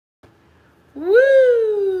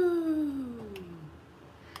Woo!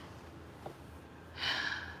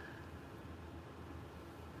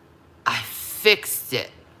 I fixed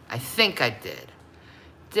it. I think I did.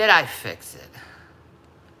 Did I fix it?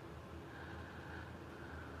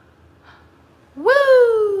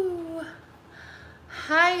 Woo!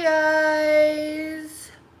 Hi,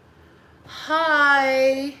 guys.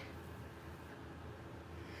 Hi.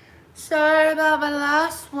 Sorry about my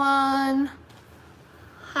last one.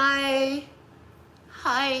 Hi.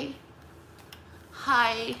 Hi.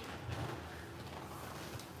 Hi.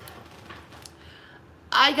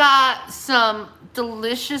 I got some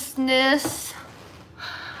deliciousness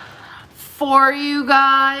for you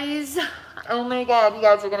guys. Oh my God, you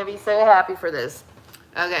guys are gonna be so happy for this.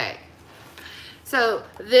 Okay, so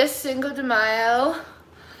this Cinco de Mayo,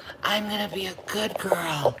 I'm gonna be a good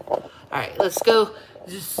girl. All right, let's go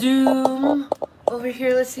zoom over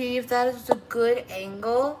here. Let's see if that is a good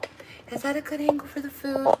angle. Is that a good angle for the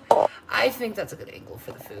food? I think that's a good angle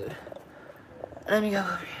for the food. Let me go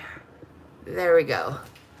over here. There we go.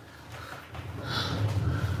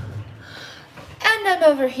 And I'm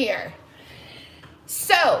over here.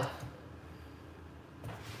 So,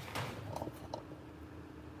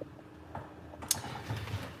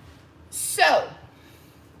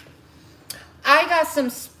 I got some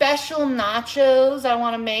special nachos I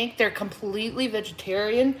want to make. They're completely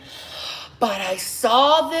vegetarian. But I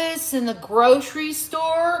saw this in the grocery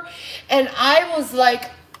store and I was like,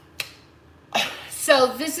 so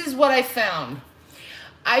this is what I found.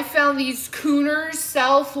 I found these Cooners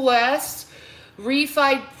Southwest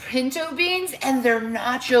refried pinto beans and they're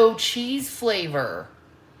nacho cheese flavor.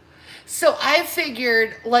 So I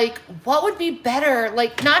figured, like, what would be better?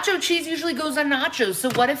 Like, nacho cheese usually goes on nachos. So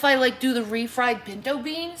what if I, like, do the refried pinto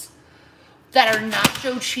beans that are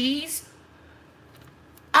nacho cheese?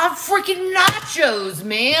 I'm freaking nachos,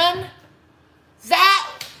 man.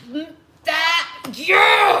 That,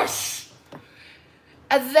 yes!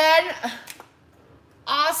 And then,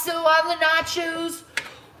 also on the nachos,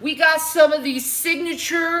 we got some of these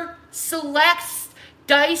signature selects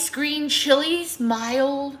diced green chilies,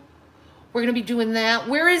 mild. We're gonna be doing that.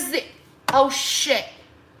 Where is the, oh shit.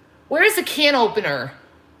 Where is the can opener?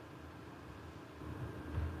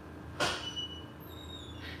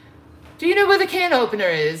 Do you know where the can opener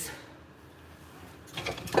is?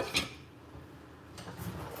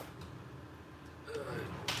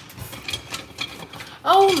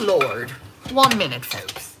 Oh Lord. 1 minute,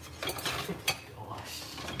 folks.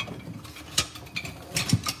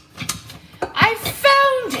 I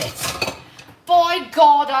found it! By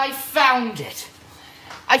God, I found it.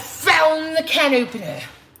 I found the can opener.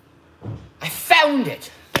 I found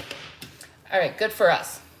it. All right, good for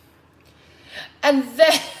us. And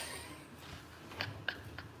then...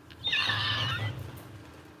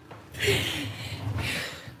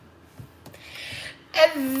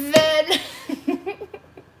 and then...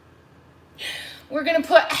 we're gonna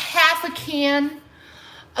put half a can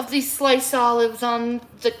of these sliced olives on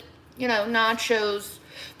the, you know, nachos,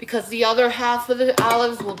 because the other half of the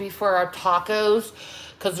olives will be for our tacos,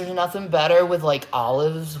 because there's nothing better with like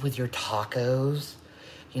olives with your tacos.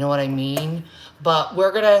 You know what I mean? But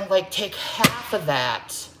we're gonna like take half of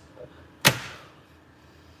that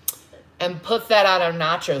and put that on our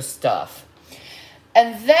nacho stuff.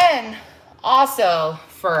 And then also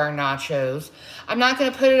for our nachos, I'm not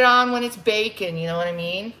gonna put it on when it's bacon, you know what I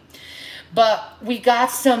mean? But we got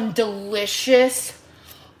some delicious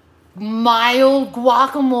mild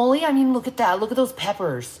guacamole. I mean, look at that. Look at those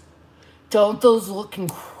peppers. Don't those look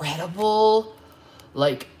incredible?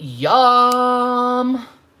 Like, yum.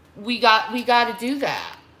 We got to do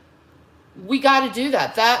that. We got to do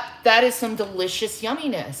that. That is some delicious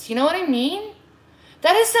yumminess. You know what I mean?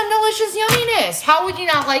 That is some delicious yumminess. How would you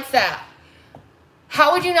not like that?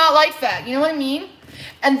 How would you not like that? You know what I mean?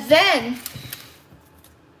 And then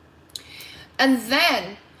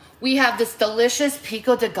we have this delicious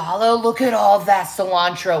pico de gallo. Look at all that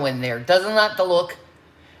cilantro in there. Doesn't that look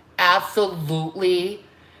absolutely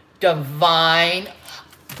divine?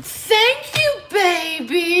 Thank you,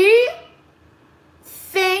 baby.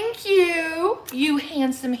 Thank you, you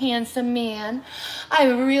handsome, handsome man. I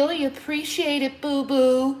really appreciate it,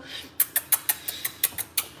 boo-boo.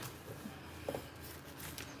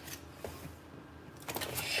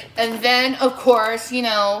 And then, of course, you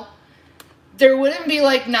know, there wouldn't be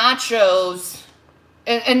like nachos.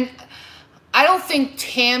 And I don't think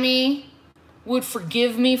Tammy would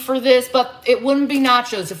forgive me for this, but it wouldn't be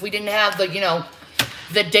nachos if we didn't have the, you know,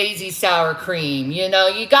 the Daisy sour cream. You know,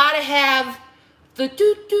 you gotta have the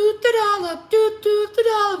dollop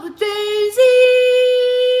with Daisy.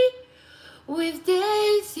 With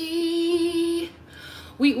Daisy.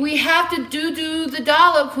 We have to do the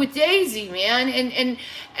dollop with Daisy, man,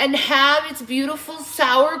 and have its beautiful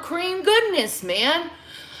sour cream goodness, man.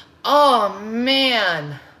 Oh,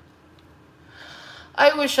 man.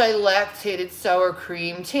 I wish I lactated sour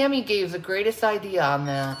cream. Tammy gave the greatest idea on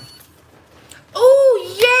that.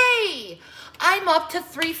 Oh, yay! I'm up to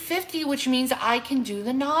 350, which means I can do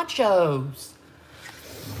the nachos.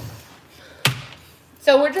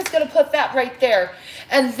 So we're just going to put that right there.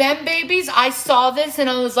 And then, babies, I saw this and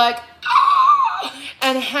I was like, ah!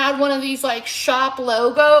 And it had one of these like shop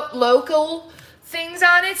local things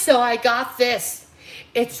on it. So I got this.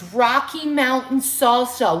 It's Rocky Mountain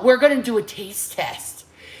salsa. We're going to do a taste test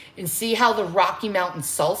and see how the Rocky Mountain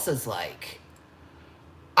salsa's like.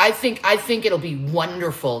 I think it'll be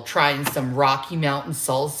wonderful trying some Rocky Mountain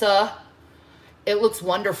salsa. It looks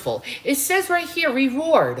wonderful. It says right here,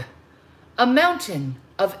 reward. A mountain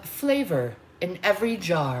of flavor in every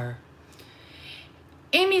jar.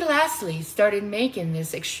 Amy Lastly started making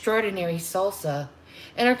this extraordinary salsa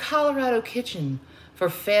in her Colorado kitchen for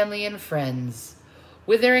family and friends.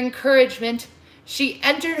 With their encouragement, she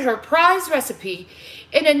entered her prize recipe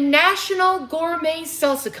in a national gourmet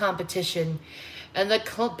salsa competition, and the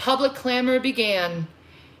public clamor began.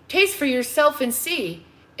 Taste for yourself and see.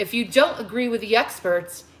 If you don't agree with the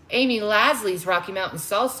experts, Amy Lastly's Rocky Mountain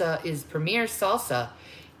Salsa is premier salsa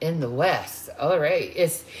in the West. All right.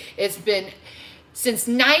 It's been since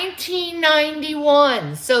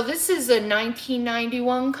 1991. So this is a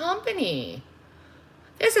 1991 company.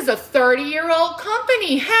 This is a 30-year-old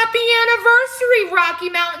company. Happy anniversary, Rocky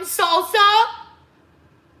Mountain Salsa.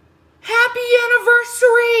 Happy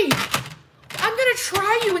anniversary. I'm going to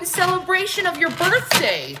try you in celebration of your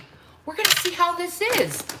birthday. We're going to see how this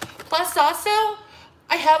is. Plus also,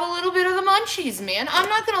 I have a little bit of the munchies, man. I'm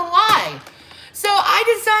not going to lie. So I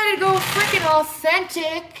decided to go freaking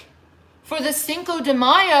authentic for the Cinco de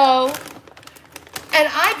Mayo. And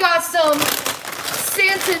I got some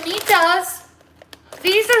Santanitas.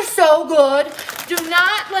 These are so good. Do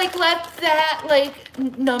not let that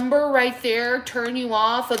number right there turn you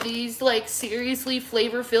off of these seriously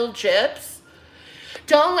flavor-filled chips.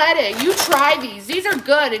 Don't let it. You try these. These are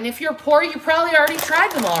good. And if you're poor, you probably already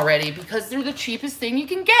tried them already because they're the cheapest thing you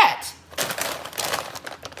can get.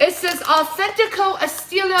 It says Authentico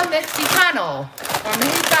Estilo Mexicano or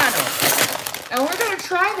Mexicano. And we're going to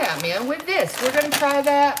try that, man, with this. We're going to try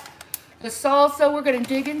that. The salsa, we're going to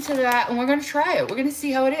dig into that and we're going to try it. We're going to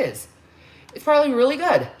see how it is. It's probably really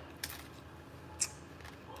good.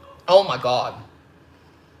 Oh my God.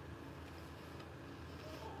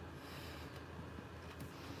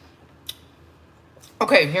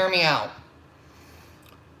 Okay, hear me out.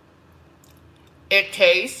 It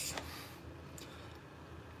tastes,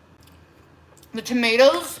 the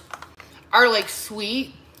tomatoes are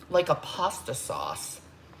sweet, like a pasta sauce.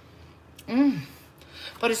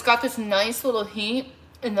 But it's got this nice little heat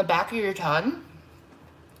in the back of your tongue.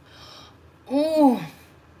 Ooh.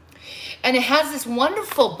 And it has this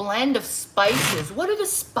wonderful blend of spices. What are the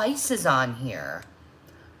spices on here?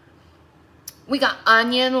 We got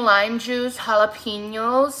onion, lime juice,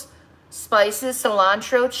 jalapenos, spices,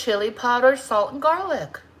 cilantro, chili powder, salt, and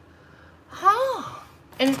garlic. Huh.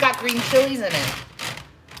 And it's got green chilies in it.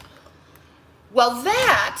 Well,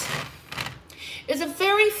 that is a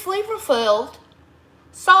very flavor-filled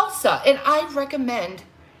salsa. And I recommend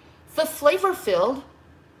the flavor-filled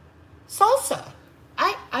salsa.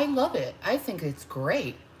 I love it. I think it's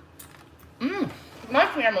great. My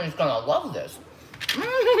family's gonna love this.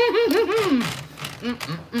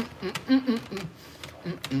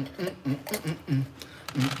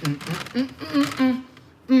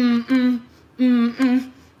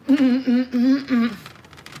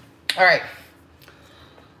 All right.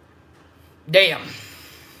 Damn.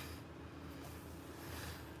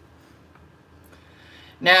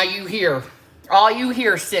 Now you hear, all you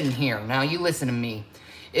hear sitting here, now you listen to me.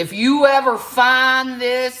 If you ever find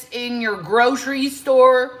this in your grocery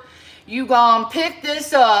store, you gonna pick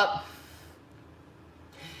this up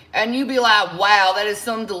and you be like, wow, that is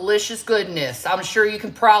some delicious goodness. I'm sure you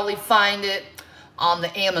can probably find it on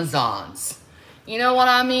the Amazons. You know what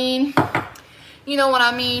I mean? You know what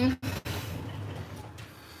I mean?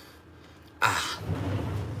 Ah.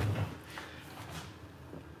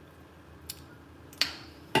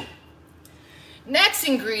 Next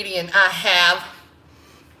ingredient I have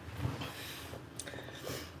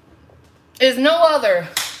is no other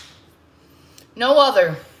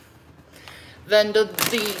than the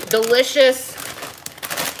delicious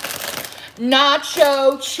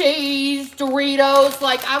nacho cheese Doritos.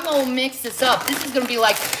 I'm gonna mix this up. This is gonna be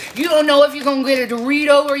you don't know if you're gonna get a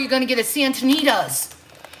Dorito or you're gonna get a Santanitas.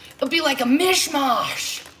 It'll be like a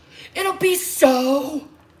mishmash. It'll be so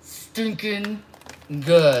stinking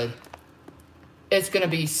good. It's gonna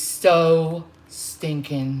be so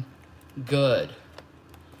stinking good.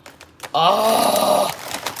 Oh,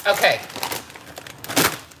 okay.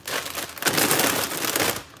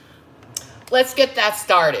 Let's get that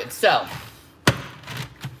started. So,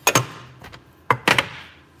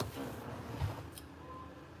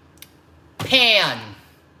 pan.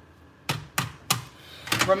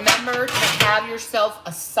 Remember to have yourself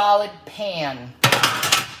a solid pan.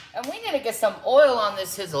 And we need to get some oil on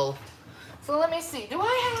this hizzle. So let me see. Do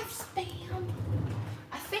I have Spam?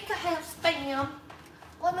 I think I have Spam.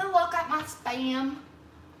 Let me look at my Spam.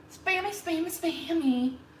 Spammy, spammy,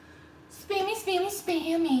 spammy. Spammy, spammy,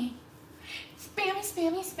 spammy. Spammy,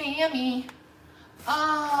 spammy, spammy.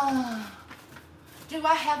 Do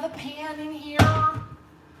I have the pan in here?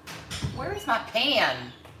 Where is my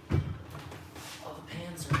pan? Oh, the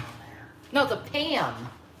pans are on there. No, the pan.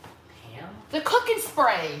 Pan? The cooking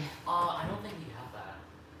spray. I don't think you have that.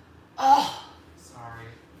 Oh. Sorry.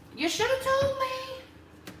 You should have told me.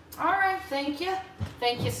 All right, thank you.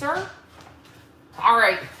 Thank you, sir. All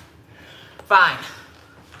right, fine.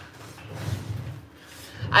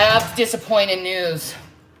 I have disappointing news.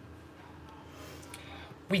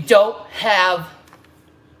 We don't have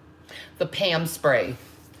the Pam spray.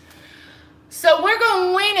 So we're going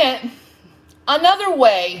to wing it another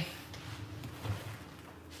way.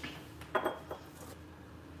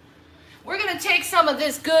 We're going to take some of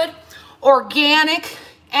this good organic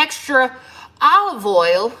extra olive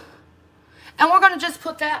oil and we're going to just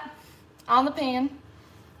put that on the pan.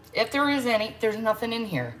 If there is any, there's nothing in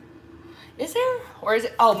here. Is there? Or is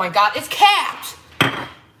it? Oh my God, it's capped.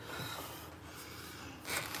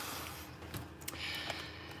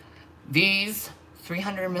 These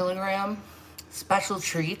 300 milligram special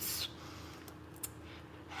treats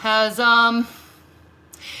has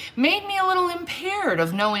made me a little impaired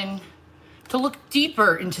of knowing to look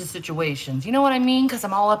deeper into situations. You know what I mean? Because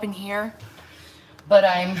I'm all up in here, but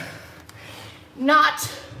I'm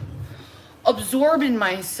not absorbing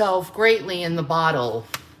myself greatly in the bottle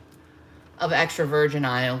of extra virgin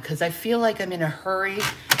oil because I feel like I'm in a hurry.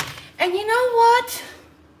 And you know what?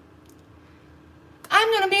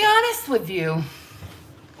 I'm gonna be honest with you.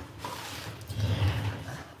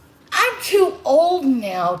 I'm too old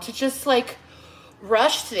now to just like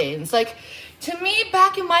rush things. Like to me,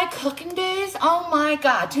 back in my cooking days, oh my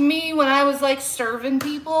God, to me when I was like serving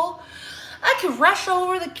people, I could rush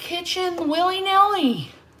over the kitchen willy-nilly.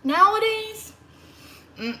 Nowadays,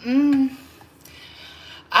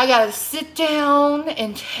 I gotta sit down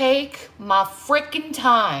and take my freaking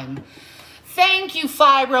time. Thank you,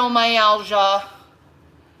 fibromyalgia.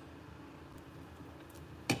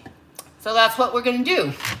 So that's what we're gonna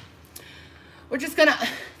do. We're just gonna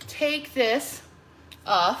take this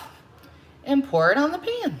off and pour it on the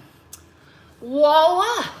pan.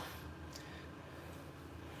 Voila.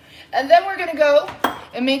 And then we're gonna go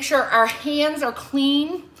and make sure our hands are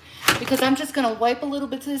clean because I'm just gonna wipe a little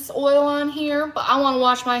bit of this oil on here, but I wanna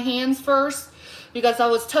wash my hands first because I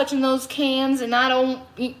was touching those cans and I don't,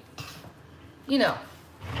 you know.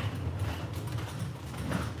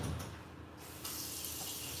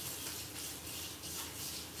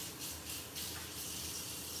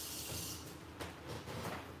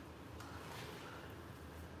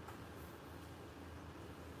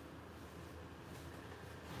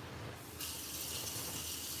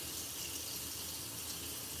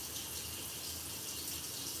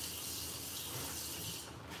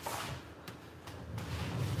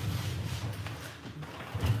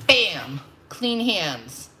 Bam! Clean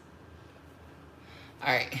hands.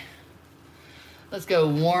 All right. Let's go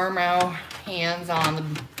warm our hands on the,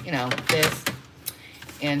 you know, this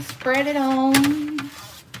and spread it on.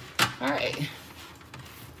 All right.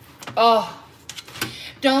 Oh,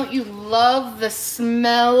 don't you love the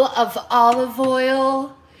smell of olive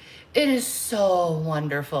oil? It is so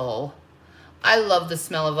wonderful. I love the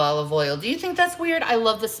smell of olive oil. Do you think that's weird? I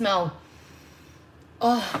love the smell.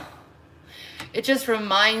 Oh. It just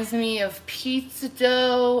reminds me of pizza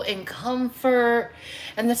dough and comfort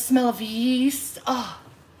and the smell of yeast. Oh,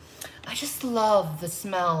 I just love the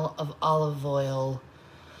smell of olive oil.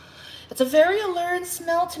 It's a very alluring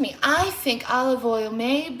smell to me. I think olive oil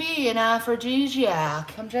may be an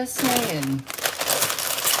aphrodisiac. I'm just saying.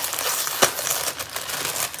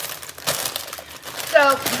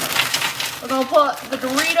 So, we're going to put the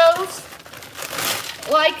Doritos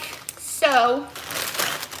like so.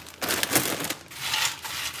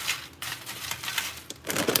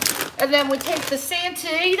 And then we take the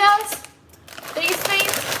Santitas, these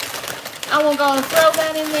things, and we're going to throw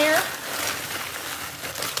that in there.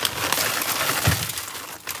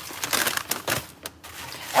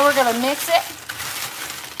 we're gonna mix it.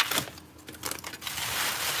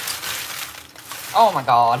 Oh my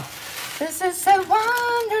God. This is so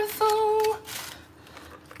wonderful.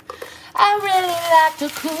 I really like to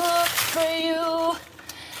cook for you.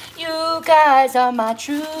 You guys are my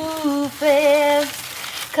true friends,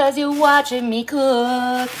 'cause you're watching me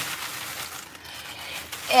cook.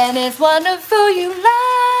 And it's wonderful you like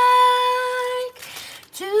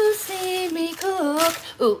to see me cook.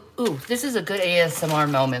 Ooh, this is a good ASMR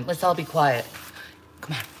moment. Let's all be quiet.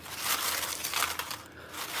 Come on.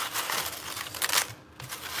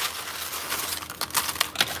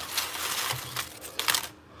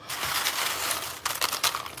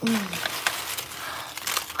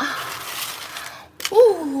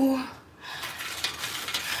 Ooh,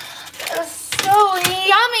 that's so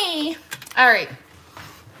yummy. All right.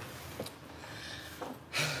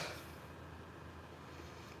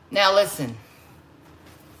 Now listen.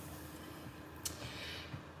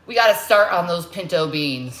 We got to start on those pinto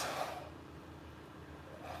beans.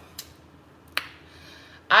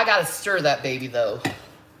 I got to stir that baby though.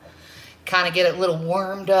 Kind of get it a little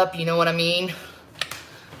warmed up, you know what I mean?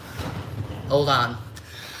 Hold on.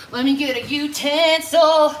 Let me get a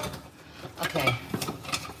utensil. Okay.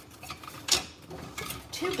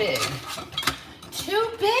 Too big. Too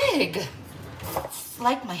big. It's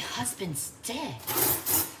like my husband's dead.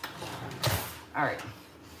 All right.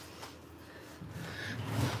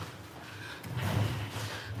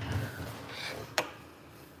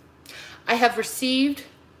 I have received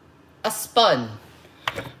a spun.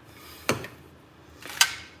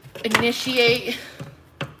 Initiate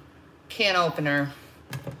can opener.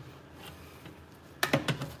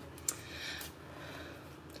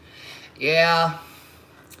 Yeah,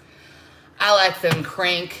 I like them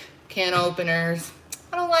crank can openers.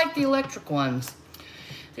 I don't like the electric ones.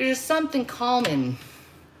 There's just something calming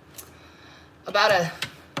about a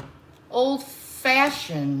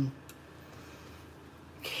old-fashioned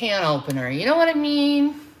can opener. You know what I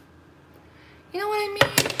mean? You know what I mean?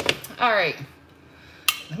 All right,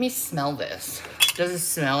 let me smell this. Does it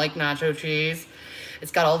smell like nacho cheese?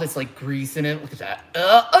 It's got all this like grease in it. Look at that.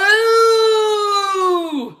 Oh!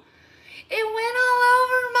 It went all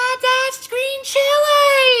over my diced green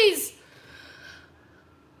chilies.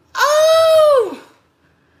 Oh!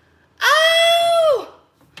 Oh!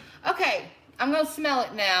 Okay, I'm gonna smell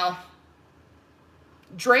it now.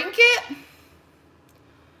 Drink it.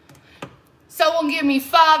 Someone give me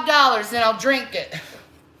 $5 and I'll drink it.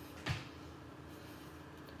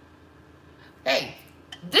 Hey,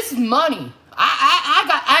 this is money. I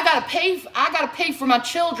gotta pay for my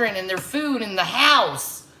children and their food in the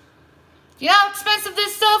house. You know how expensive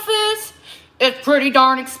this stuff is? It's pretty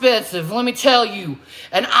darn expensive, let me tell you.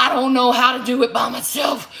 And I don't know how to do it by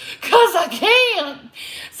myself, 'cause I can't.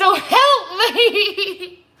 So help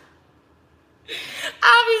me.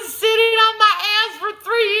 I've been sitting on my ass for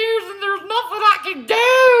 3 years and there's nothing I can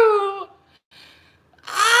do.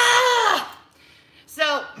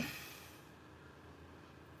 So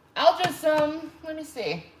I'll just, let me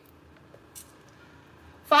see.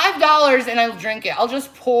 $5 and I'll drink it. I'll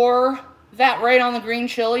just pour that right on the green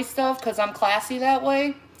chili stuff because I'm classy that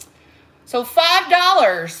way. So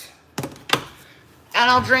 $5 and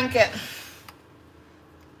I'll drink it.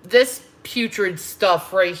 This putrid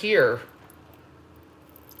stuff right here.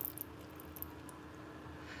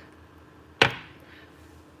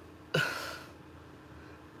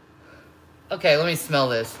 Okay, let me smell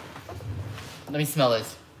this. Let me smell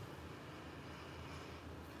this.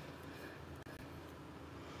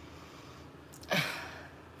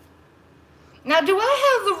 Now, do I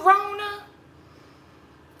have the Rona?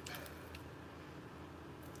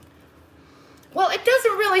 Well, it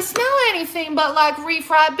doesn't really smell anything but like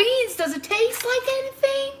refried beans. Does it taste like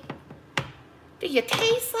anything? Do you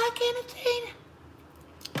taste like anything?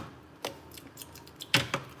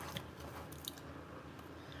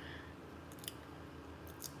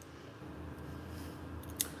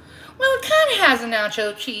 Well, it kind of has a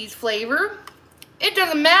nacho cheese flavor. It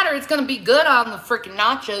doesn't matter. It's going to be good on the freaking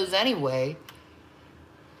nachos anyway.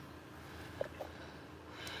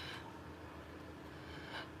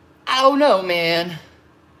 I don't know, man.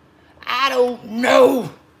 I don't know.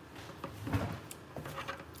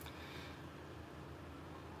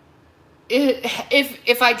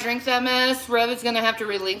 If I drink that mess, Rev is going to have to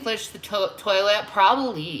relinquish the toilet.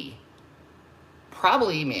 Probably.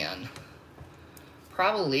 Probably, man.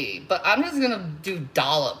 Probably. But I'm just going to do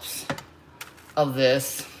dollops of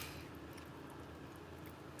this.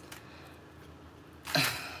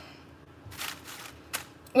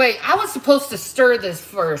 Wait, I was supposed to stir this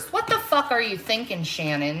first. What the fuck are you thinking,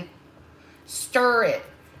 Shannon? Stir it.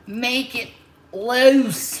 Make it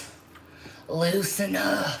loose. Loosen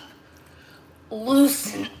up.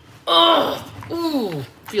 Loosen up. Ooh,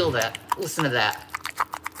 feel that. Listen to that.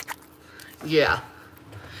 Yeah.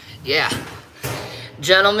 Yeah.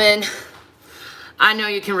 Gentlemen, I know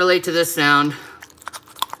you can relate to this sound.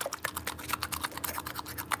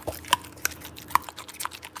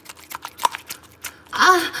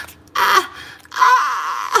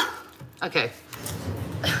 Okay.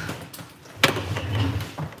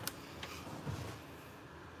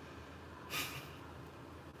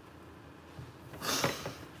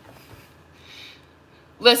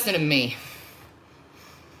 Listen to me.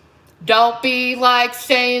 Don't be like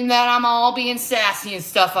saying that I'm all being sassy and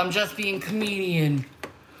stuff. I'm just being comedian.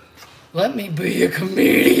 Let me be a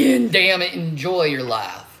comedian. Damn it, enjoy your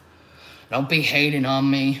life. Don't be hating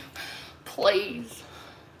on me. Please.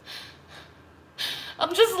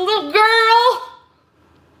 I'm just a little girl.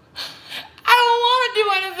 I don't want to do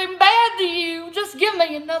anything bad to you. Just give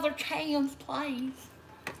me another chance, please.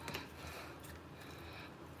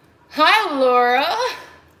 Hi, Laura.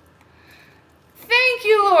 Thank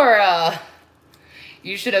you, Laura.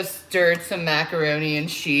 You should have stirred some macaroni and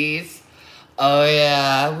cheese. Oh,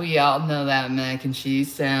 yeah, we all know that mac and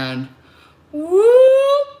cheese sound. Woo,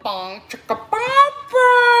 bong, chicka, bong,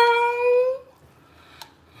 bong.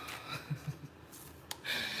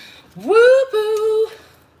 Woo, boo.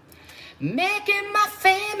 Making my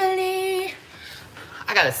family.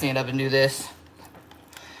 I gotta stand up and do this.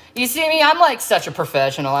 You see me? I'm like such a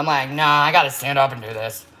professional. I'm like, nah, I gotta stand up and do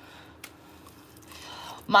this.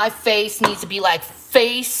 My face needs to be like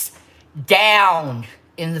face down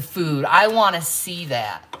in the food. I want to see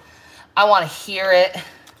that. I want to hear it.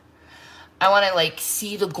 I want to like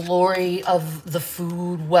see the glory of the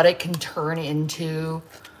food, what it can turn into.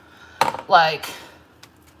 Like,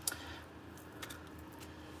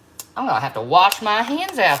 I'm going to have to wash my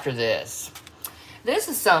hands after this. This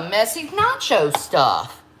is some messy nacho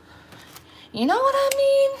stuff. You know what I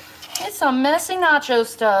mean? It's some messy nacho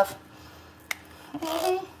stuff.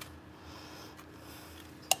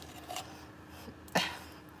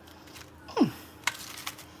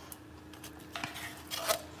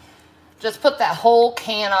 Just put that whole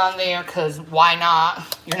can on there, because why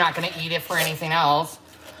not? You're not going to eat it for anything else.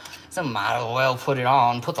 So might as well put it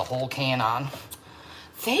on. Put the whole can on.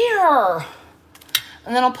 There.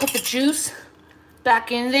 And then I'll put the juice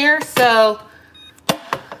back in there. So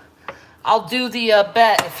I'll do the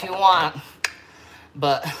bet if you want.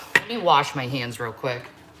 But let me wash my hands real quick.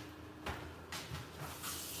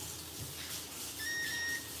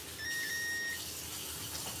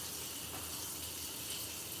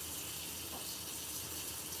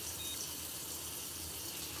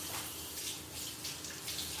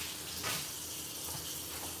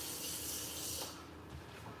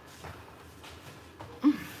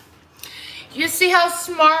 You see how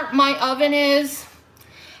smart my oven is?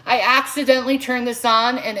 I accidentally turned this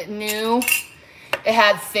on and it knew it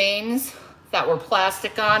had things that were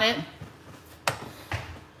plastic on it.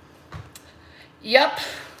 Yep.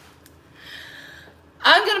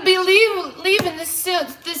 I'm gonna be leaving this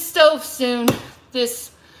stove soon.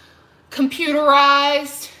 This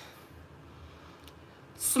computerized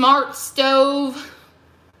smart stove.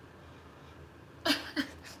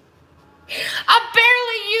 I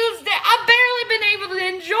barely used it. I've barely been able to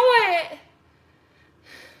enjoy it.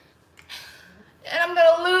 And I'm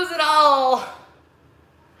gonna lose it all.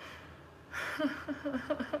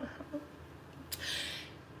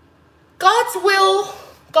 God's will,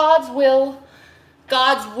 God's will,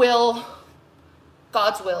 God's will,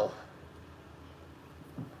 God's will.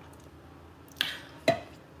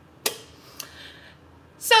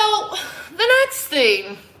 So, the next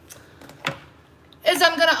thing is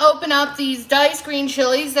I'm gonna open up these diced green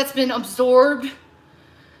chilies that's been absorbed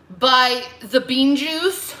by the bean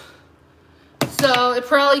juice. So it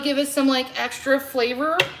probably give us some like extra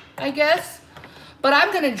flavor, I guess. But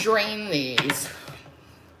I'm gonna drain these.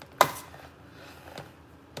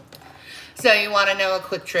 So you wanna know a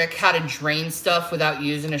quick trick how to drain stuff without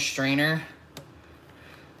using a strainer?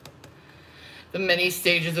 The many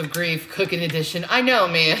stages of grief, cooking edition. I know,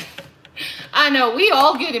 man. I know, we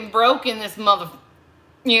all getting broke in this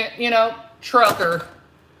you know, trucker.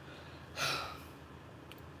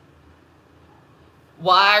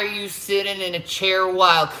 Why are you sitting in a chair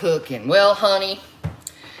while cooking? Well, honey,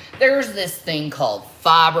 there's this thing called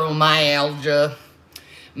fibromyalgia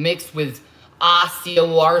mixed with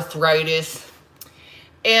osteoarthritis.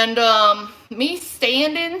 And me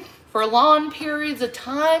standing for long periods of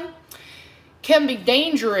time can be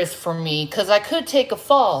dangerous for me because I could take a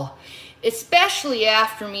fall. Especially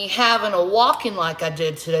after me having a walk-in like I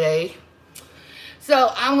did today.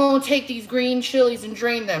 So I'm going to take these green chilies and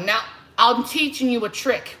drain them. Now, I'm teaching you a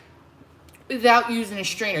trick without using a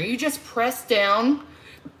strainer. You just press down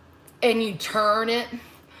and you turn it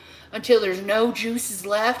until there's no juices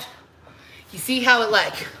left. You see how it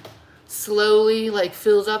like slowly like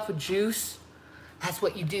fills up with juice? That's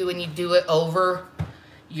what you do when you do it over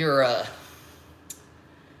your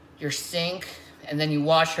sink, and then you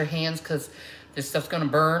wash your hands because this stuff's gonna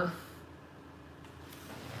burn.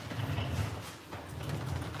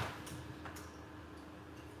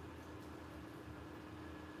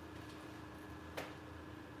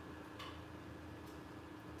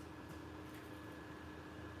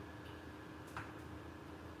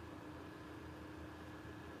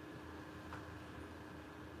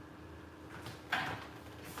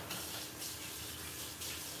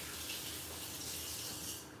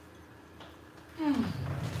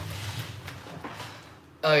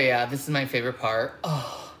 Oh yeah, this is my favorite part.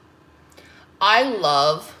 Oh, I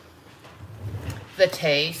love the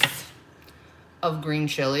taste of green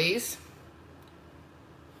chilies.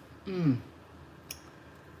 That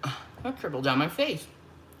dribbled down my face.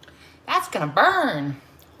 That's gonna burn.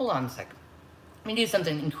 Hold on a second. Let me do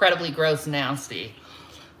something incredibly gross and nasty.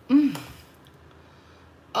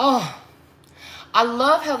 Oh, I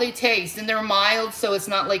love how they taste, and they're mild, so it's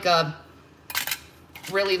not like a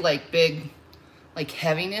really like big like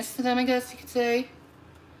heaviness to them, I guess you could say.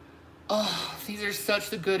 Oh, these are such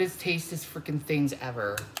the goodest, tastiest freaking things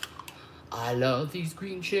ever. I love these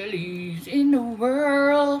green chilies in the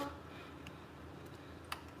world.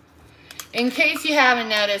 In case you haven't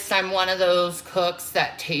noticed, I'm one of those cooks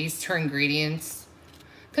that taste her ingredients.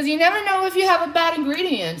 Because you never know if you have a bad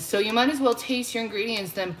ingredient, so you might as well taste your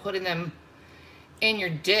ingredients than putting them in your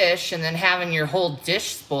dish and then having your whole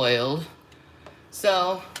dish spoiled.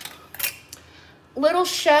 So, little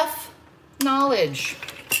chef knowledge.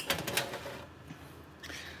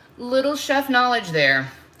 Little chef knowledge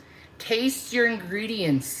there. Taste your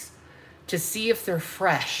ingredients to see if they're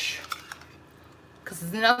fresh.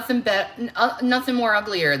 Because there's nothing more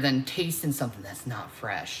uglier than tasting something that's not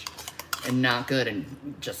fresh and not good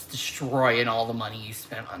and just destroying all the money you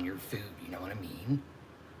spent on your food. You know what I mean?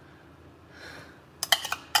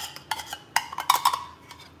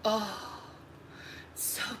 Oh.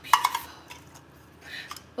 So beautiful.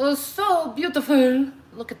 Oh, so beautiful.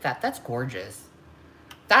 Look at that. That's gorgeous.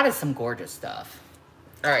 That is some gorgeous stuff.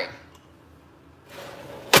 All right.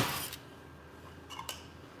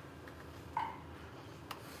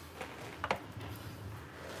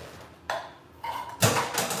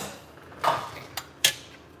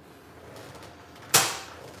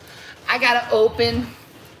 I gotta open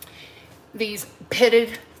these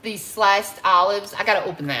sliced olives. I gotta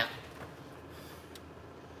open that.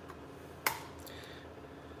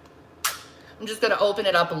 I'm just gonna open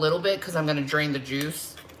it up a little bit because I'm gonna drain the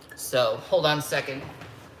juice. So hold on a second.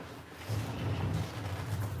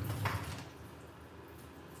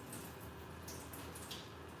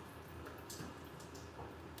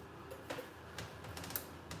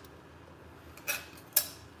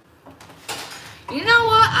 You know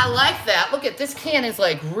what? I like that. Look at this can is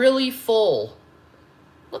like really full.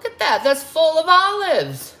 Look at that. That's full of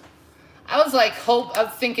olives. I was like, I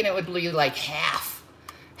was thinking it would be like half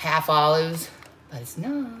olives, but it's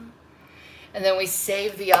not. And then we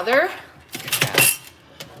save the other.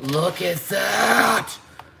 Look at that.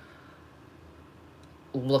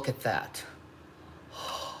 Look at that.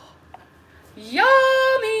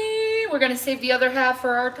 Yummy. We're gonna save the other half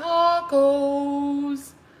for our tacos.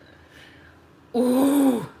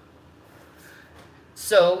 Ooh.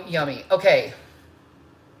 So yummy. Okay.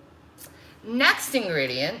 Next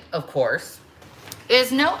ingredient, of course,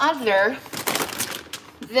 is no other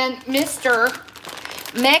than Mr.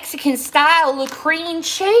 Mexican style cream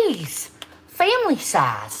cheese, family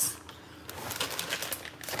size.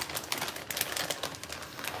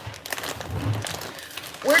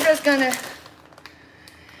 We're just gonna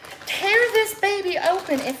tear this baby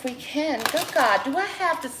open if we can. Good God, do I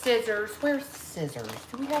have the scissors? Where's the scissors?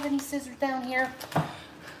 Do we have any scissors down here?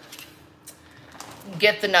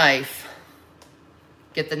 Get the knife.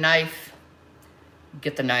 Get the knife.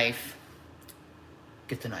 Get the knife.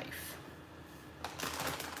 Get the knife.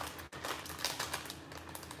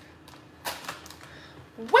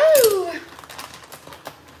 Woo!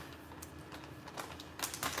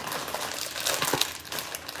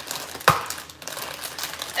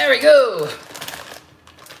 There we go.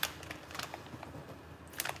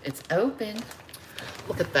 It's open.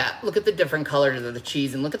 Look at that. Look at the different colors of the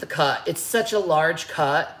cheese and look at the cut. It's such a large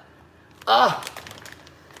cut. Oh.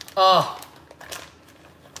 Oh.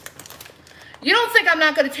 You don't think I'm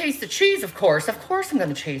not going to taste the cheese, of course. Of course I'm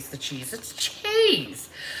going to taste the cheese. It's cheese.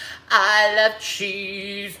 I love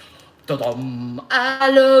cheese. Da-dum. I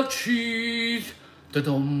love cheese.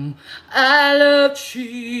 Da-dum. I love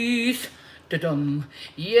cheese. Da-dum.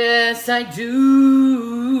 Yes, I do.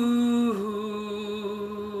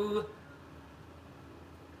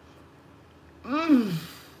 Mmm.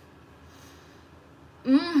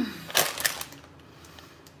 Mmm.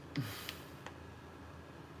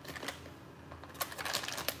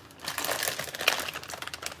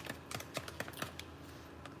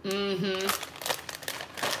 Mm-hmm.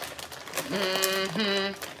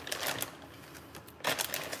 Mm-hmm.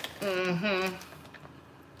 Mm-hmm.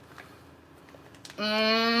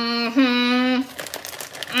 Mm-hmm.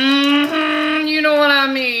 Mm-hmm. You know what I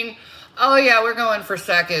mean. Oh yeah, we're going for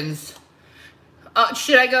seconds.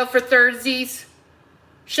 Should I go for thirdsies?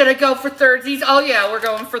 Should I go for thirdsies? Oh yeah, we're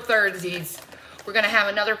going for thirdsies. We're gonna have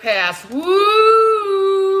another pass.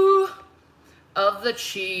 Woo! Of the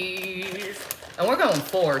cheese. And we're going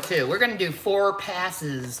 4 too. We're gonna do 4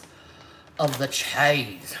 passes of the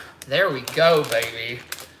cheese. There we go, baby.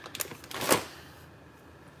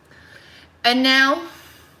 And now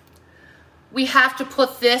we have to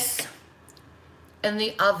put this in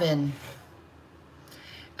the oven.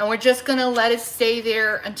 And we're just gonna let it stay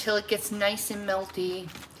there until it gets nice and melty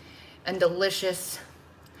and delicious.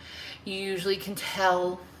 You usually can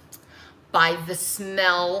tell by the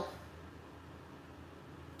smell.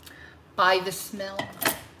 By the smell.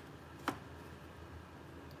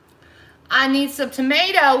 I need some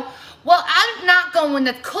tomato. Well, I'm not going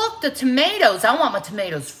to cook the tomatoes. I want my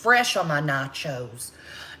tomatoes fresh on my nachos.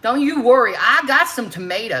 Don't you worry. I got some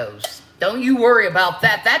tomatoes. Don't you worry about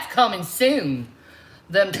that. That's coming soon.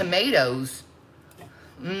 Them tomatoes.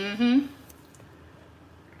 Mm-hmm.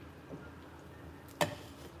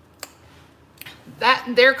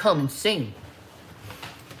 They're coming soon.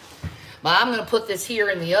 But I'm gonna put this here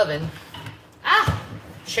in the oven. Ah,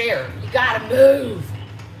 chair, you gotta move.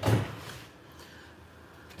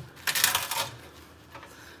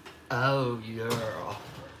 Oh yeah.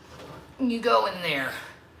 You go in there.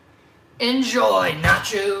 Enjoy,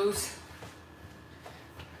 nachos.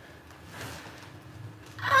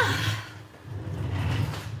 Ah.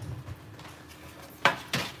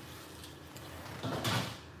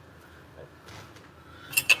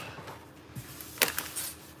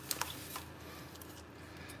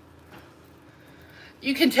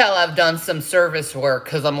 You can tell I've done some service work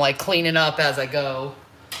because I'm like cleaning up as I go.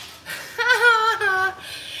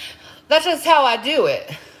 That's just how I do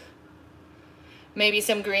it. Maybe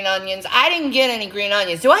some green onions. I didn't get any green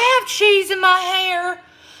onions. Do I have cheese in my hair?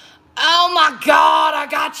 Oh my God, I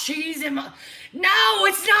got cheese in my... No,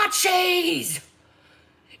 it's not cheese.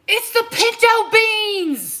 It's the pinto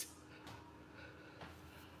beans.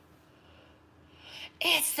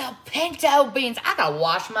 It's the pinto beans. I gotta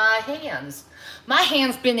wash my hands. My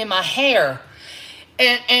hand's been in my hair.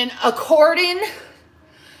 And according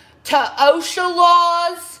to OSHA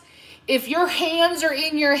laws, if your hands are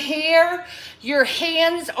in your hair, your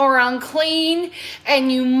hands are unclean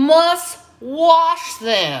and you must wash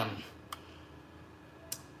them.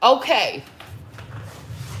 Okay.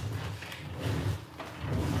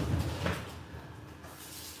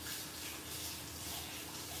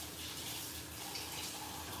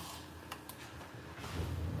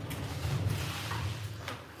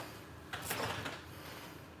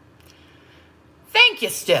 Thank you,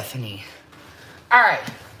 Stephanie. All right.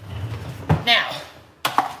 Now,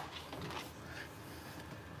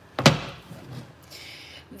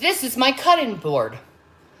 this is my cutting board.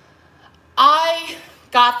 I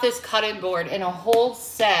got this cutting board in a whole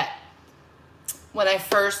set when I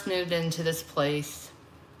first moved into this place.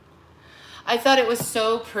 I thought it was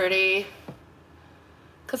so pretty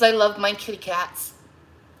because I love my kitty cats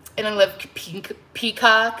and I love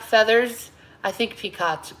peacock feathers. I think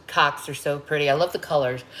peacocks are so pretty. I love the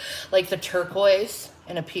colors, like the turquoise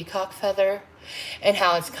and a peacock feather, and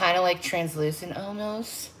how it's kind of like translucent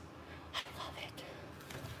almost. I love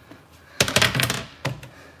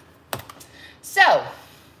it. So,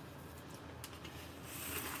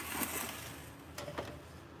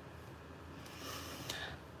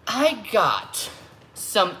 I got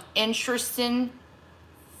some interesting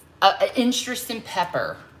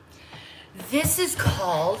pepper. This is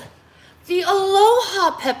called the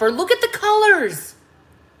Aloha pepper. Look at the colors.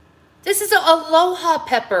 This is an Aloha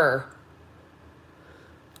pepper.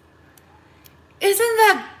 Isn't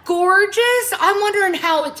that gorgeous? I'm wondering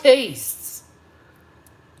how it tastes.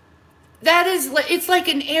 That is, it's like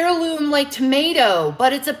an heirloom like tomato,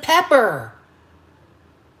 but it's a pepper.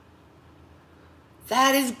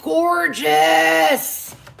 That is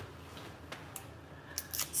gorgeous.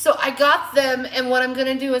 So I got them, and what I'm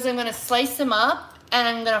gonna do is I'm gonna slice them up and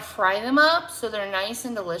I'm gonna fry them up so they're nice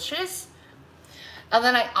and delicious. And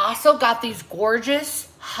then I also got these gorgeous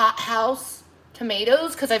hot house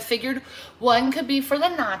tomatoes because I figured one could be for the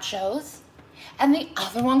nachos and the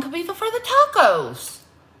other one could be for the tacos.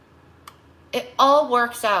 It all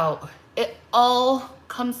works out. It all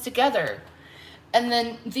comes together. And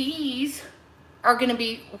then these are gonna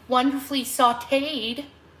be wonderfully sauteed.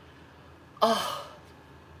 Oh,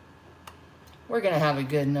 we're gonna have a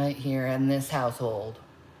good night here in this household.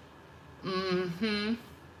 Okay,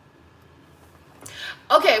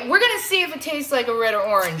 we're gonna see if it tastes like a red or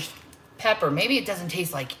orange pepper. Maybe it doesn't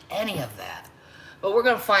taste like any of that, but we're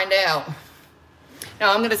gonna find out.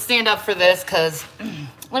 Now I'm gonna stand up for this because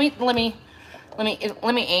let me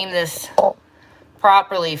aim this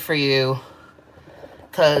properly for you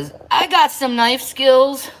because I got some knife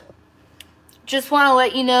skills. Just want to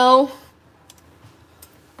let you know.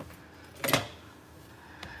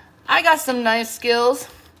 I got some knife skills.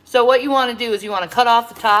 So what you want to do is you want to cut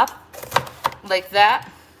off the top like that.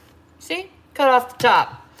 See? Cut off the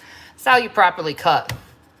top. That's how you properly cut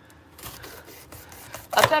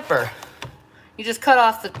a pepper. You just cut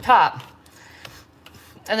off the top.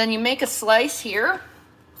 And then you make a slice here.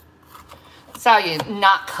 That's how you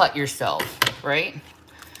not cut yourself, right?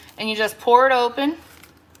 And you just pour it open.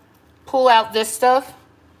 Pull out this stuff,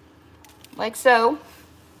 like so.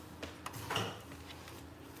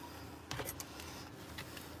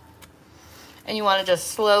 And you want to just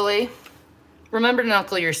slowly, remember to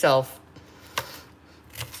knuckle yourself.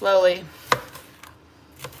 Slowly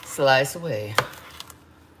slice away.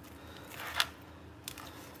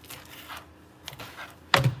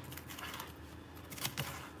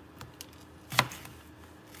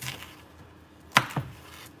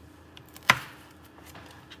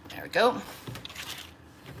 There we go.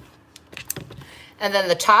 And then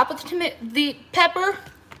the top of the pepper,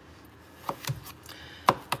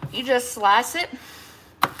 you just slice it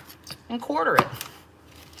and quarter it.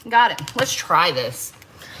 Got it. Let's try this.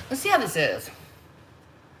 Let's see how this is.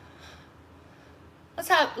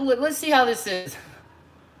 Let's see how this is.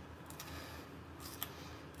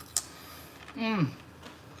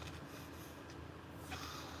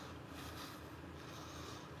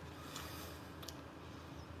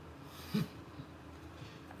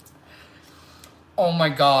 Oh my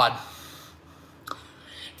God.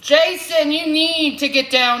 Jason, you need to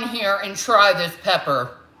get down here and try this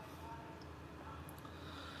pepper.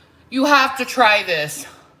 You have to try this.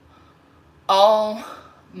 Oh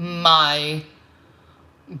my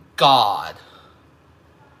God.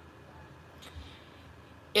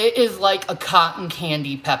 It is like a cotton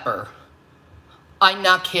candy pepper. I'm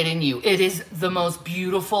not kidding you. It is the most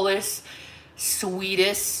beautifulest,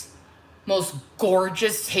 sweetest, most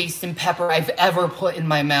gorgeous tasting pepper I've ever put in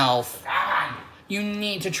my mouth. You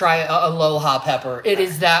need to try Aloha pepper. It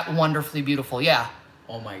is that wonderfully beautiful. Yeah.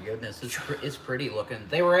 Oh my goodness, it's pretty looking.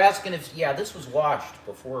 They were asking if, yeah, this was washed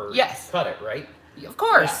before Yes. cut it, right? Of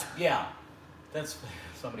course. Yeah. That's,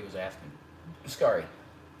 somebody was asking. Sorry.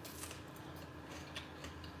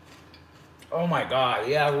 Oh my God,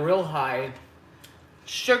 yeah, real high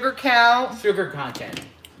Sugar count. sugar content.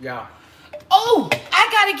 Yeah. Oh, I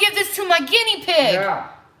gotta give this to my guinea pig. Yeah.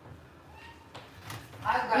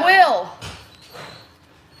 Will,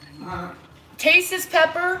 taste this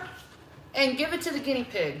pepper and give it to the guinea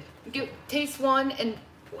pig. Taste one, and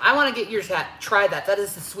I want to get yours. Try that. That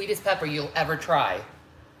is the sweetest pepper you'll ever try.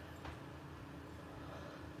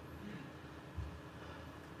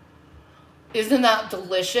 Isn't that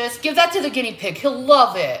delicious? Give that to the guinea pig. He'll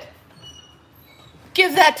love it.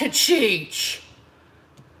 Give that to Cheech.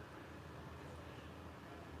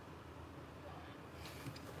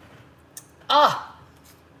 Ah.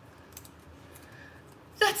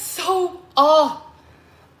 That's so, oh,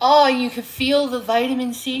 you can feel the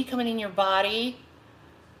vitamin C coming in your body.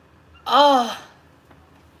 Oh.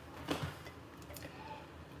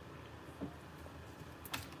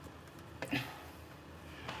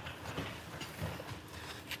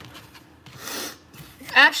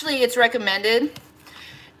 Actually, it's recommended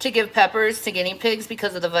to give peppers to guinea pigs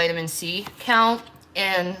because of the vitamin C count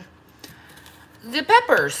in the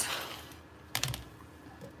peppers.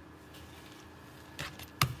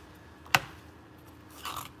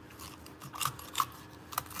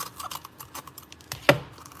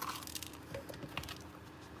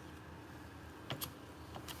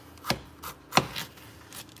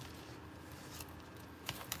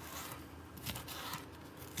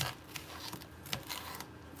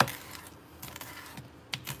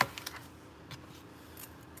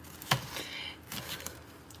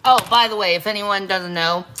 Oh, by the way, if anyone doesn't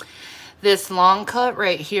know, this long cut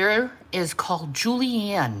right here is called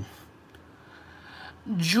julienne.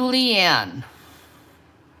 Julienne.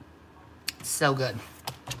 So good.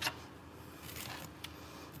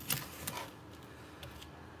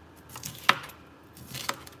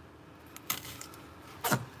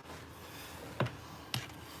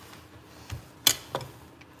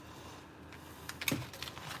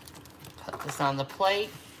 Put this on the plate.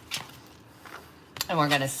 And we're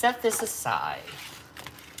going to set this aside.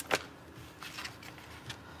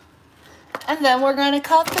 And then we're going to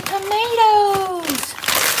cut the tomatoes.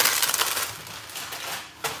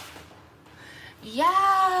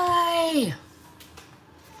 Yay!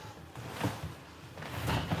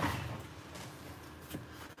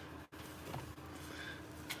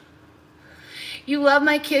 You love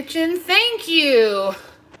my kitchen? Thank you.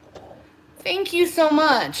 Thank you so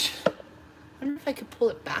much. I wonder if I could pull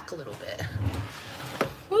it back a little bit.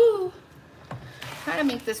 Woo! Try to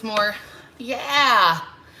make this more, yeah.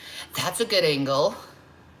 That's a good angle.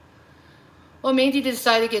 What made you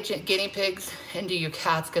decide to get guinea pigs, and do your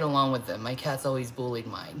cats get along with them? My cat's always bullied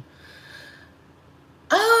mine.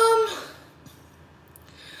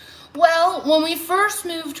 Well, when we first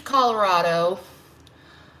moved to Colorado,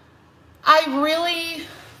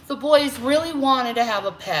 the boys really wanted to have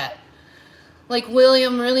a pet. Like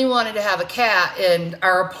William really wanted to have a cat, and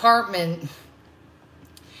our apartment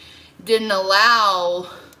didn't allow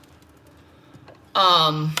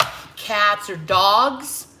cats or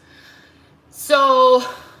dogs. So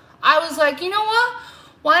I was like, you know what?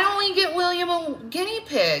 Why don't we get William a guinea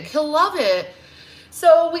pig? He'll love it.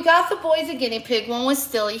 So we got the boys a guinea pig. One was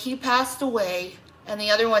Stilly. He passed away. And the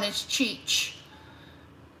other one is Cheech.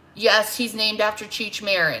 Yes, he's named after Cheech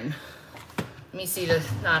Marin. Let me see the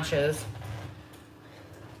nachos.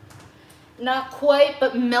 Not quite,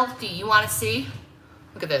 but melty. You want to see?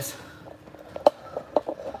 Look at this.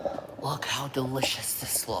 Look how delicious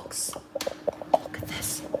this looks. Look at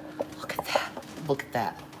this. Look at that. Look at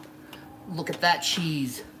that. Look at that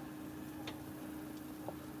cheese.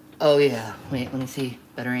 Oh yeah. Wait, let me see.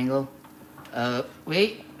 Better angle.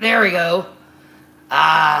 Wait. There we go.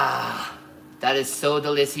 Ah. That is so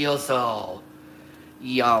delicioso.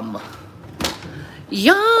 Yum.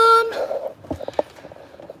 Yum.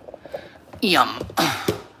 Yum.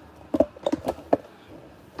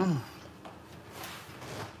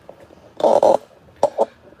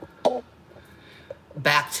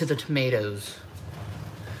 Back to the tomatoes.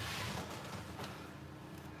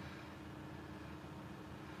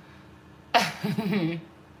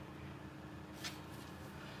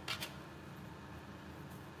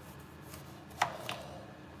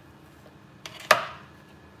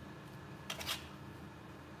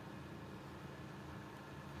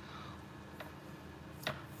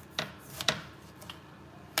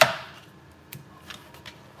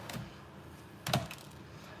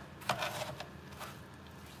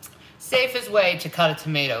 Safest way to cut a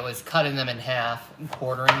tomato is cutting them in half and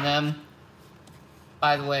quartering them.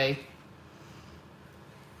 By the way,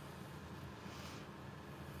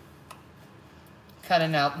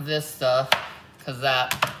 cutting out this stuff because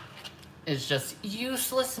that is just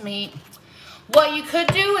useless meat. What you could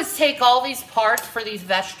do is take all these parts for these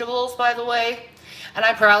vegetables, by the way, and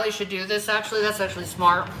I probably should do this actually. That's actually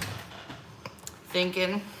smart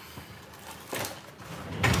thinking.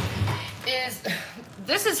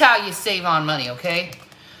 This is how you save on money, okay?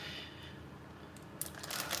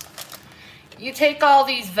 You take all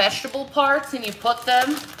these vegetable parts and you put them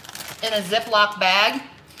in a Ziploc bag,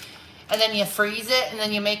 and then you freeze it, and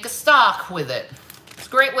then you make a stock with it. It's a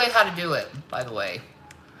great way how to do it, by the way.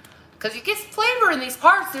 Because you get flavor in these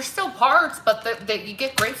parts. They're still parts, but you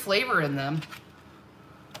get great flavor in them.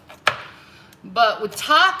 But with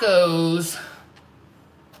tacos,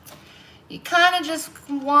 you kind of just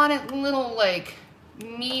want it little, like,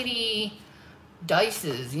 meaty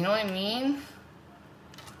dices, you know what I mean?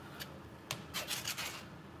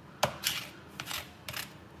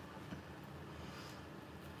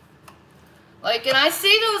 Like, and I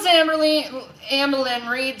see those Amberlynn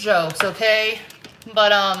Reed jokes, okay?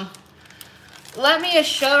 But, let me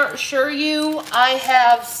assure you, I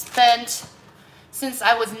have spent, since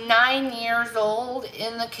I was 9 years old,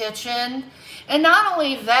 in the kitchen. And not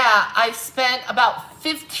only that, I've spent about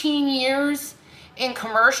 15 years in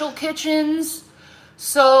commercial kitchens.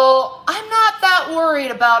 So I'm not that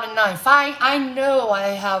worried about a knife. I know I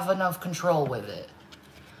have enough control with it.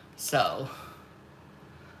 So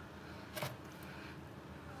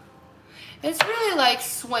it's really like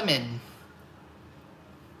swimming.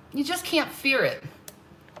 You just can't fear it.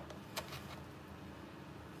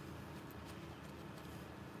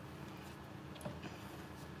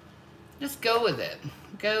 Just go with it.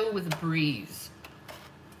 Go with the breeze.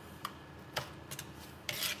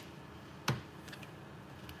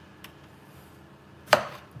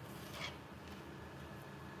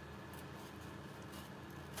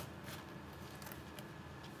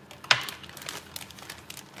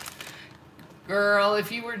 Girl,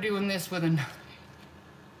 if you were doing this with a knife.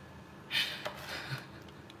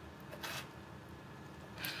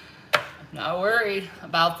 I'm not worried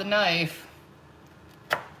about the knife.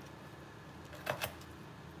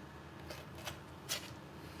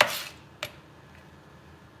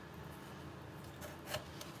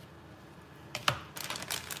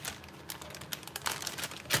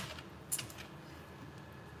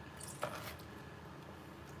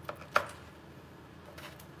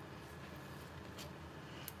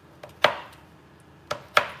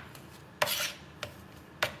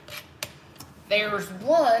 There's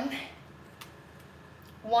one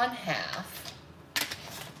half.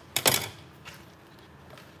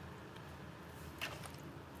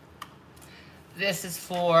 This is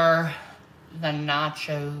for the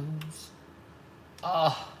nachos.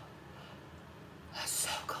 Oh, that's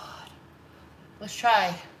so good. Let's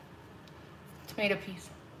try tomato piece.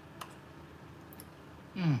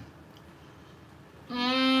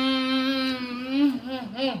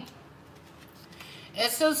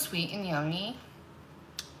 It's so sweet and yummy.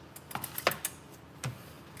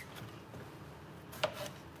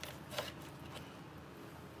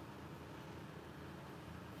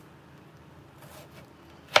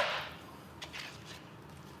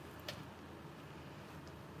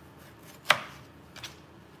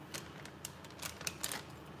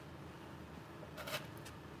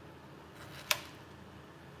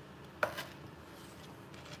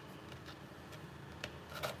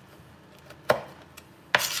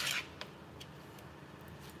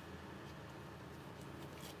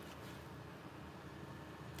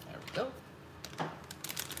 Go.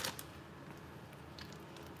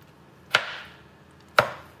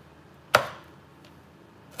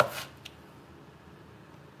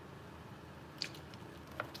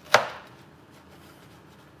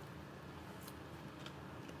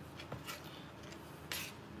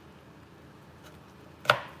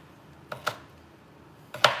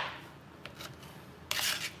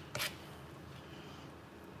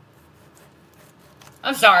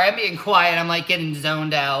 I'm sorry, I'm being quiet. I'm like getting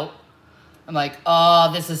zoned out. I'm like,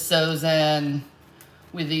 oh, this is so zen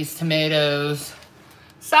with these tomatoes.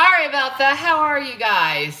 Sorry about that. How are you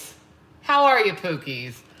guys? How are you,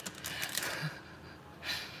 Pookies?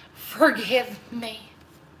 Forgive me.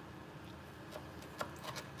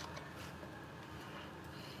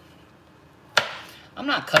 I'm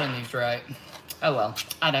not cutting these right. Oh well,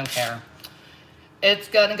 I don't care. It's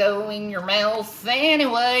gonna go in your mouth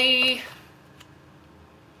anyway.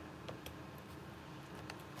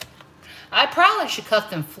 I probably should cut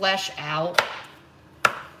them flesh out.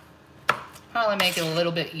 Probably make it a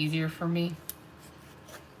little bit easier for me.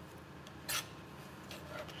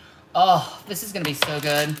 Oh, this is gonna be so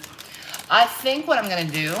good. I think what I'm gonna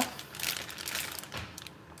do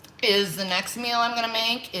is the next meal I'm gonna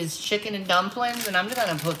make is chicken and dumplings, and I'm just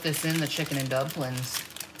gonna put this in the chicken and dumplings.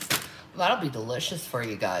 That'll be delicious for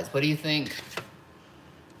you guys. What do you think?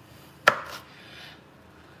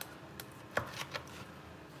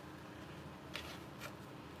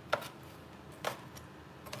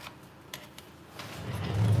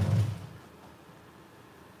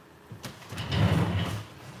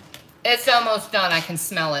 It's almost done. I can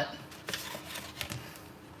smell it.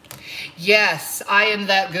 Yes, I am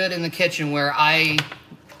that good in the kitchen where I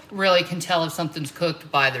really can tell if something's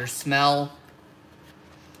cooked by their smell.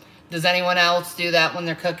 Does anyone else do that when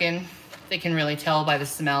they're cooking? They can really tell by the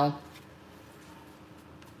smell.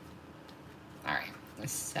 All right,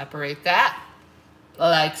 let's separate that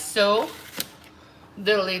like so.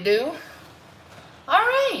 Diddly do. All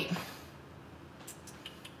right.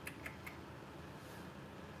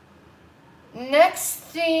 Next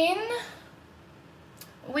thing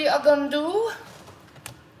we are gonna do,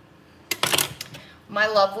 my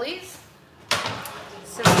lovelies,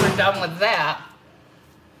 since we're done with that,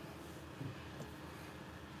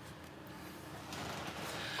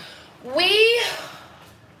 we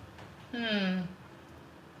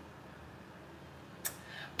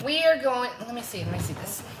are going, let me see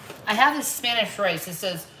this. I have this Spanish rice. It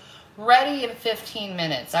says ready in 15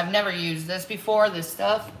 minutes. I've never used this before, this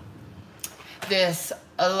stuff. This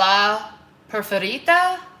La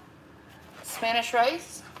Preferita Spanish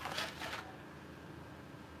rice.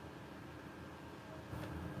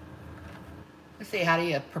 Let's see, how do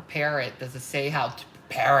you prepare it? Does it say how to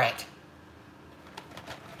prepare it?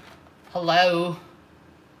 Hello?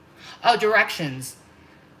 Oh, directions.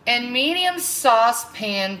 In medium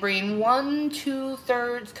saucepan, bring 1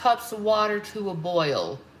 2/3 cups of water to a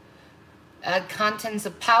boil. Add contents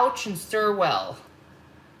of pouch and stir well.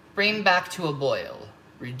 Bring back to a boil.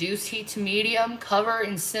 Reduce heat to medium, cover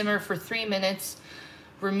and simmer for 3 minutes.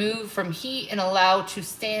 Remove from heat and allow to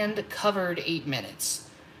stand covered 8 minutes.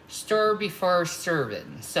 Stir before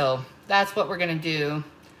serving. So that's what we're gonna do.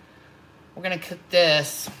 We're gonna cook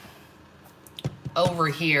this over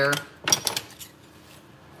here.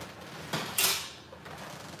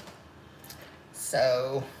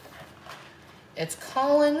 So it's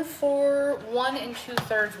calling for 1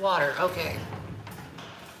 2/3 water. Okay.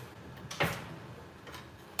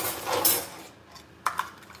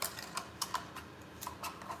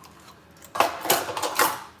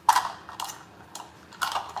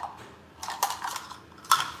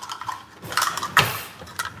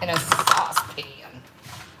 In a saucepan.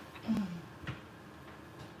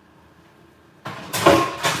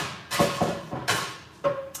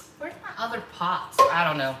 Where's my other pots? I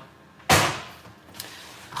don't know.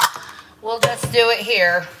 We'll just do it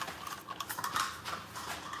here.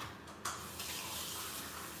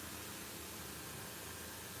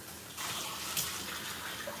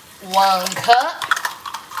 One cup.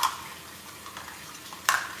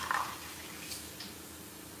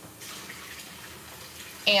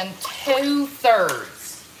 And 2/3.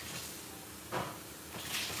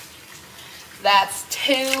 That's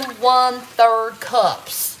 2 1/3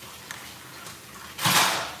 cups.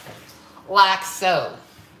 Like so.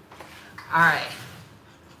 All right.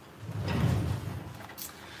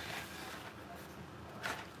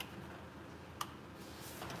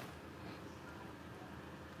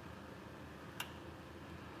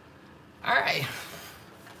 All right.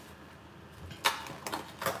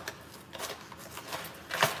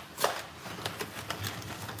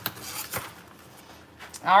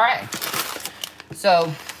 All right. So,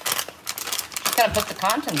 just gonna put the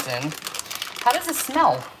contents in. How does it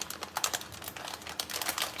smell?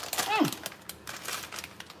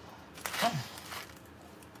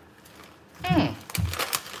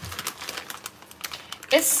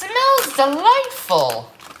 It smells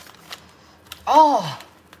delightful. Oh,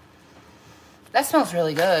 that smells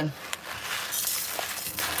really good.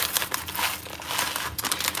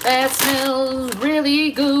 That smells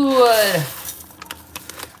really good.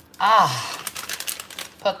 Ah,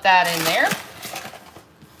 put that in there.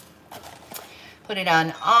 Put it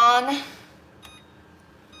on.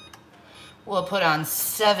 We'll put on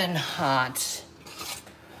 7 hot.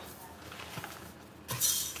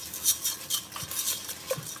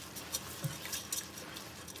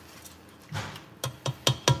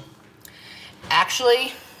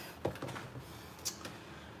 Actually,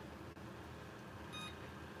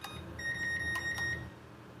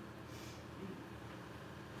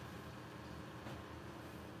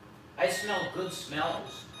 I smell good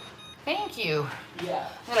smells. thank you. Yeah.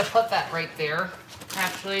 I'm gonna put that right there,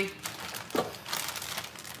 actually. Do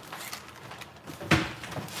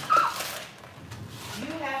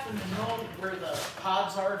you happen to know where the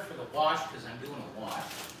pods are for the wash? Because I'm doing a wash.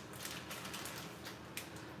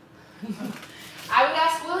 I would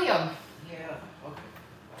ask William. Yeah,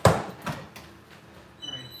 okay.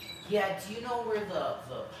 Right. Yeah, do you know where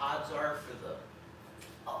the pods are for the...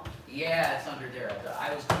 Oh, yeah, it's under there.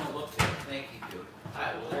 I was going to look for it. Thank you, dude.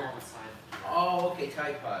 Alright, well, They're there. on the side. Oh, okay,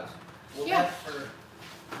 Tide Pods. Well, Yeah. that's for...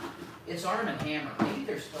 It's Arm & Hammer. Maybe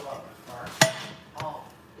they're still up far. Oh,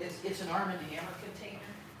 it's an Arm & Hammer container?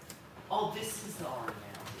 Oh, this is the arm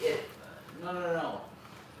now. No.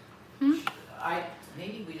 Hmm?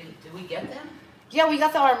 Maybe we didn't... Did we get them? Yeah, we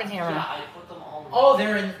got the Arm & Hammer. Yeah, I put them all in. Oh,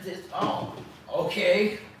 they're in this... Oh,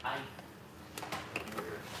 okay.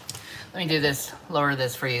 Let me do this, lower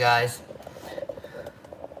this for you guys.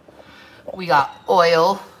 We got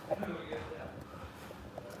oil.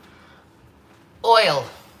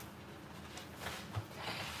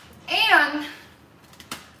 And,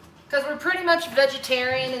 because we're pretty much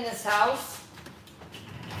vegetarian in this house,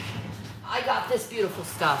 I got this beautiful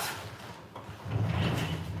stuff.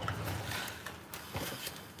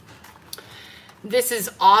 This is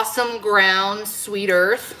Awesome Ground Sweet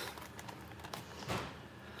Earth.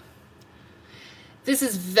 This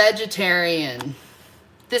is vegetarian.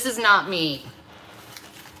 This is not meat.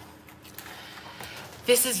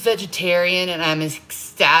 This is vegetarian and I'm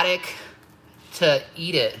ecstatic to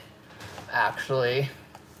eat it, actually.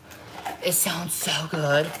 It sounds so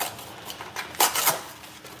good.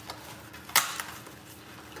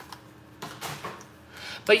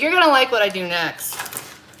 But you're gonna like what I do next,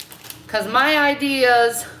 because my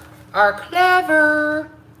ideas are clever.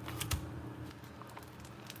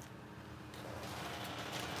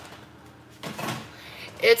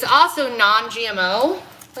 It's also non-GMO.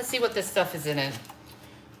 Let's see what this stuff is in it.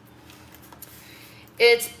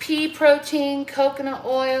 It's pea protein, coconut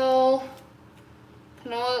oil,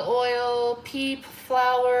 canola oil, pea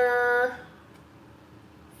flour,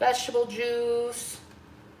 vegetable juice,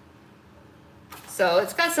 So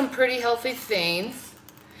it's got some pretty healthy things.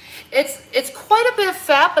 It's quite a bit of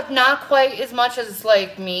fat, but not quite as much as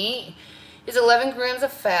like meat. It's 11 grams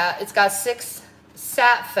of fat. It's got 6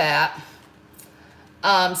 sat fat,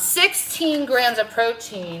 16 grams of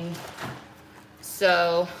protein.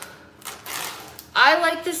 So I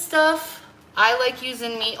like this stuff. I like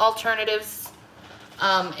using meat alternatives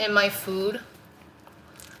in my food.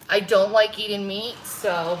 I don't like eating meat,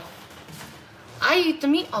 so I eat the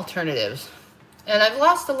meat alternatives. And I've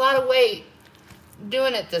lost a lot of weight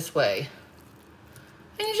doing it this way.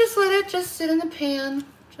 And you just let it just sit in the pan.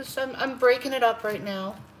 Just I'm breaking it up right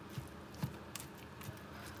now.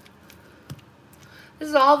 This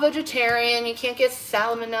is all vegetarian. You can't get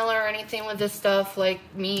salmonella or anything with this stuff like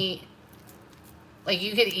meat. Like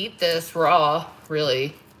you could eat this raw,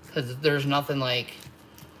 really, because there's nothing like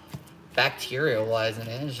bacteria-wise in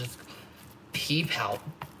it. It's just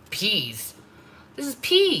peas. This is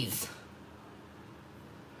peas.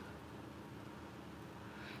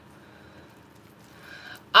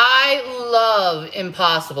 I love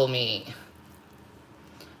Impossible meat.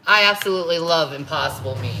 I absolutely love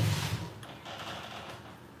Impossible meat.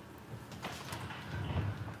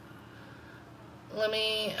 Let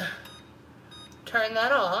me turn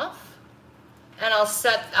that off. And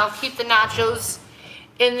I'll keep the nachos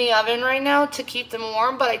in the oven right now to keep them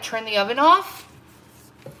warm, but I turn the oven off.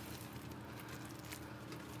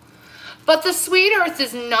 But the Sweet Earth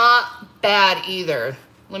is not bad either,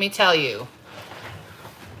 let me tell you.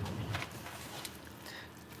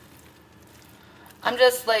 I'm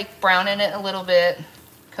just like browning it a little bit,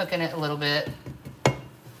 cooking it a little bit.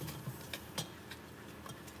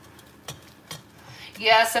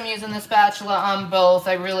 Yes, I'm using the spatula on both.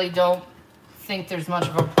 I really don't think there's much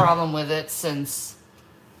of a problem with it since,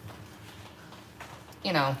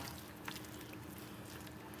 you know,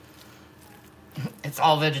 it's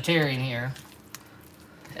all vegetarian here.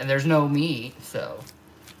 And there's no meat, so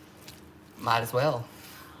might as well.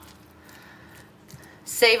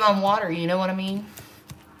 Save on water, you know what I mean?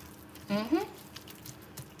 Mm-hmm.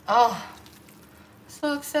 Oh, this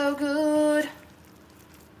looks so good.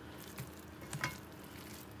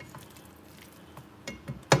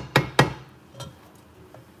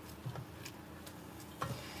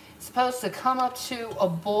 It's supposed to come up to a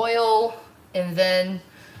boil and then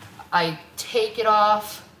I take it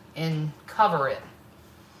off and cover it.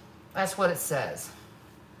 That's what it says.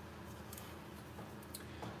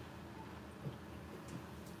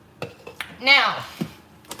 Now,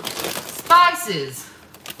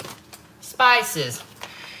 spices.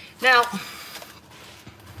 Now,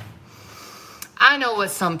 I know what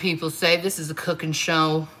some people say. This is a cooking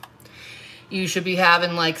show. You should be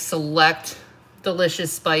having like select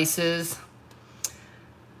delicious spices.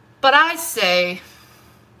 But I say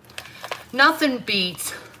nothing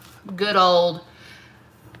beats good old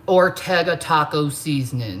Ortega taco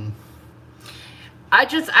seasoning. I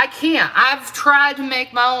can't. I've tried to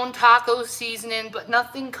make my own taco seasoning, but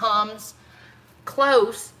nothing comes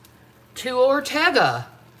close to Ortega.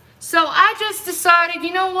 So I just decided,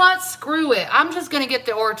 you know what? Screw it. I'm just going to get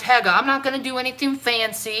the Ortega. I'm not going to do anything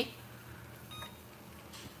fancy.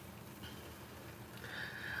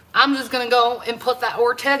 I'm just going to go and put that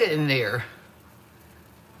Ortega in there.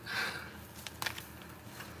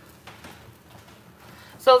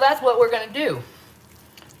 So that's what we're going to do.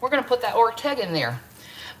 We're going to put that Ortega in there.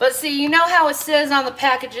 But see, you know how it says on the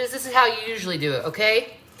packages? This is how you usually do it,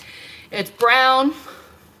 okay? It's ground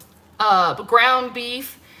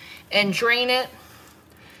beef and drain it.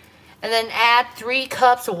 And then add 3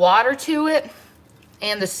 cups of water to it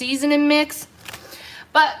and the seasoning mix.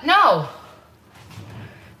 But no.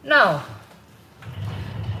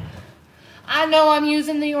 I know I'm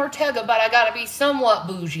using the Ortega, but I got to be somewhat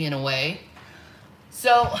bougie in a way.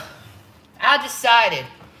 So I decided,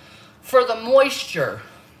 for the moisture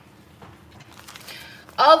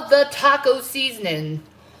of the taco seasoning,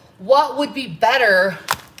 what would be better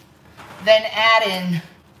than adding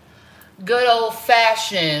good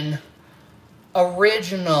old-fashioned,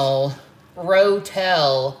 original,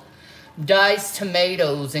 Rotel, diced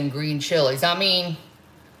tomatoes and green chilies? I mean,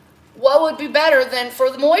 what would be better than for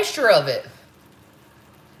the moisture of it?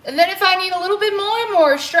 And then if I need a little bit more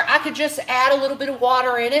moisture, I could just add a little bit of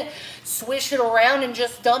water in it, swish it around, and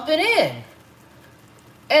just dump it in.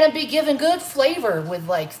 And it'd be giving good flavor with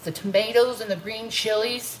like the tomatoes and the green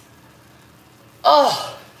chilies.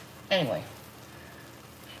 Oh, anyway.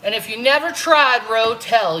 And if you never tried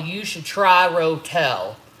Rotel, you should try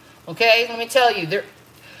Rotel. Okay, let me tell you,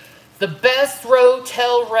 the best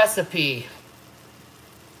Rotel recipe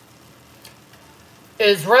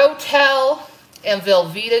is Rotel and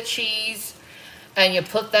Velveeta cheese and you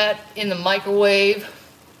put that in the microwave.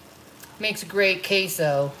 Makes a great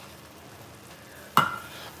queso.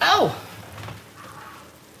 Oh!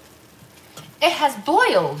 It has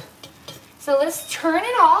boiled. So let's turn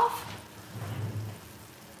it off.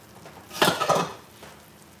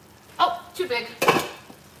 Oh, too big.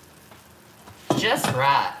 Just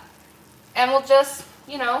right. And we'll just,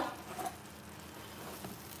 you know,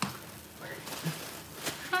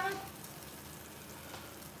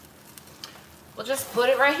 we'll just put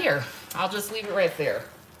it right here. I'll just leave it right there.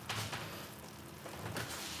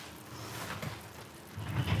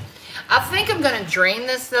 I think I'm gonna drain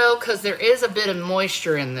this though, because there is a bit of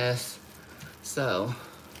moisture in this. So,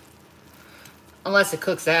 unless it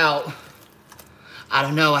cooks out. I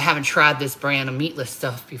don't know, I haven't tried this brand of meatless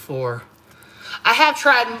stuff before. I have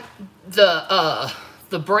tried the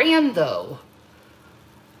brand though.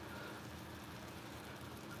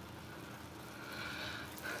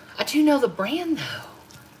 I do know the brand though.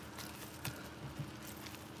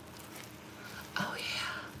 Oh yeah.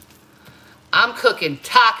 I'm cooking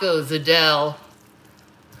tacos, Adele.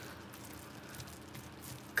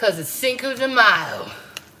 Cause it's Cinco de Mayo.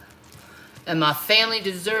 And my family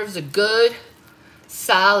deserves a good,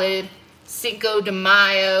 solid Cinco de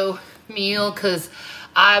Mayo meal, because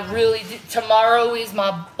tomorrow is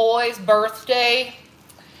my boy's birthday,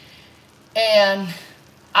 and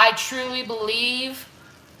I truly believe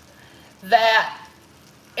that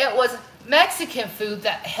it was Mexican food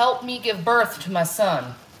that helped me give birth to my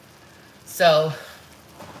son. So,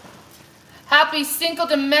 happy Cinco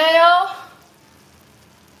de Mayo.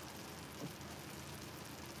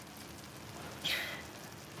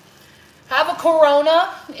 Have a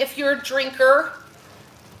Corona if you're a drinker.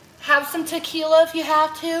 Have some tequila if you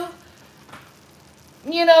have to.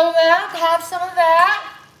 You know that. Have some of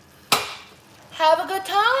that. Have a good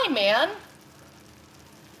time, man.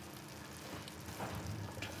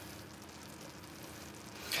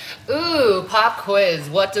 Ooh, pop quiz.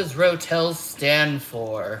 What does Rotel stand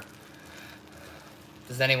for?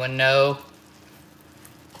 Does anyone know?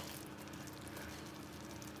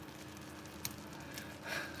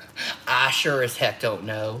 I sure as heck don't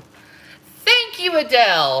know. Thank you,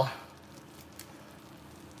 Adele.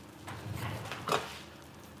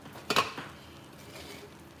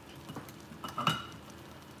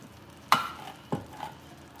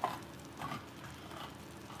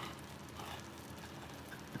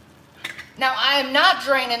 Now, I am not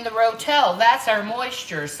draining the Rotel. That's our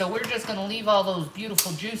moisture. So we're just going to leave all those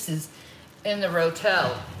beautiful juices in the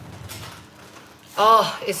Rotel.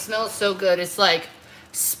 Oh, it smells so good. It's like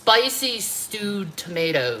spicy stewed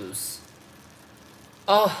tomatoes.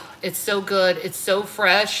 Oh, it's so good. It's so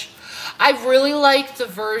fresh. I really like the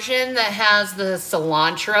version that has the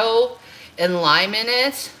cilantro and lime in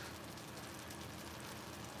it.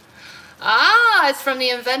 Ah, it's from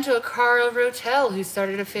the inventor Carlo Rotel, who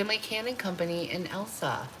started a family canning company in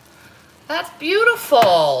Elsa. That's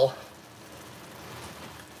beautiful.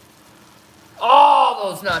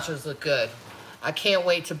 Oh, those nachos look good. I can't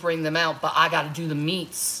wait to bring them out, but I gotta do the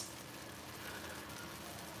meats.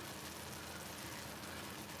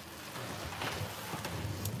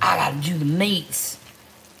 I gotta do the meats.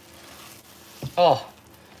 Oh.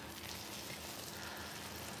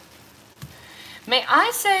 May I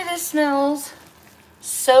say this smells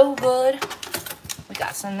so good. We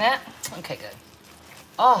got some of that. Okay, good.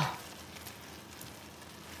 Oh.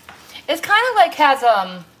 It's kind of like has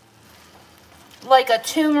like a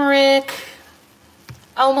turmeric,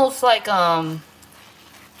 almost like a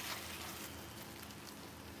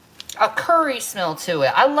curry smell to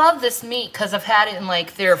it. I love this meat because I've had it in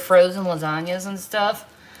like their frozen lasagnas and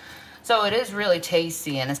stuff. So it is really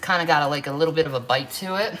tasty, and it's kind of got like a little bit of a bite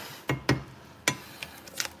to it.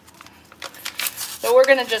 So we're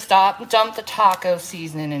gonna just dump the taco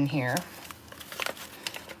seasoning in here.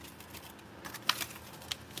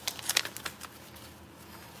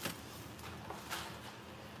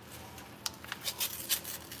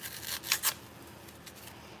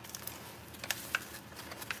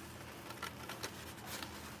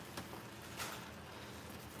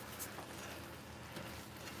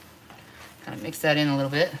 Kind of mix that in a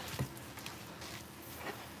little bit.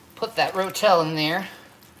 Put that Rotel in there.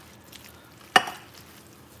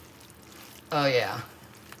 Oh, yeah.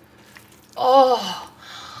 Oh,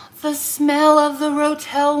 the smell of the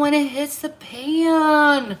Rotel when it hits the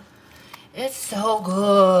pan. It's so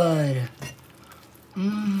good.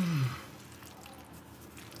 Mmm.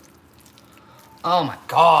 Oh, my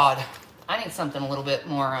God. I need something a little bit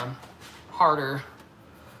more harder.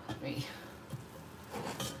 Let me...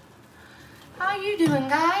 How you doing,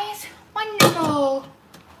 guys? Wonderful.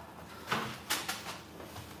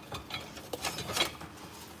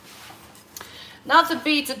 Nothing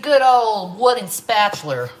beats a good old wooden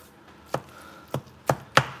spatula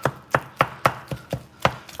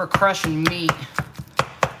for crushing meat.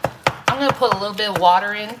 I'm gonna put a little bit of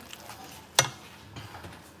water in.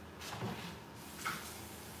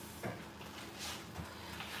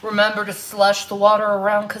 Remember to slush the water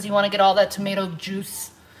around because you want to get all that tomato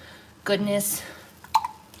juice goodness.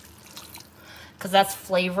 Because that's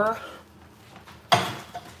flavor.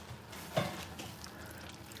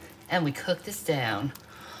 And we cook this down.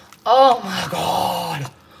 Oh my God.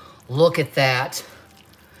 Look at that.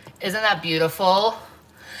 Isn't that beautiful?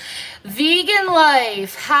 Vegan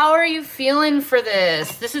life. How are you feeling for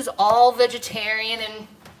this? This is all vegetarian and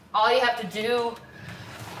all you have to do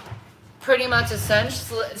pretty much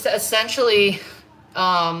essentially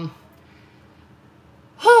sorry.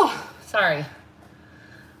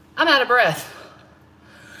 I'm out of breath.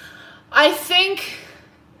 I think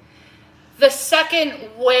the second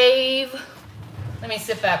wave, let me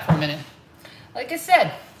sit back for a minute. Like I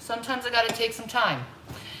said, sometimes I gotta take some time.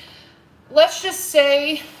 Let's just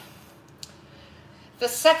say the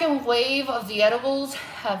second wave of the edibles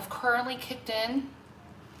have currently kicked in.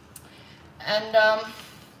 And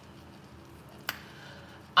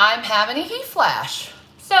I'm having a heat flash.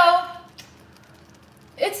 So,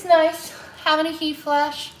 it's nice having a heat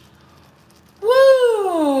flash.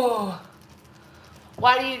 Woo!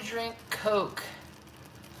 Why do you drink Coke?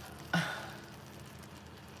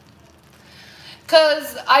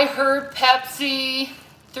 Because I heard Pepsi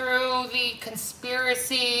through the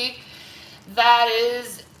conspiracy that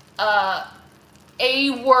is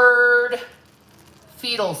A-word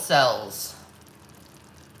fetal cells.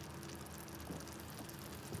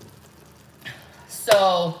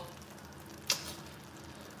 So,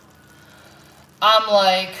 I'm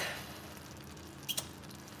like,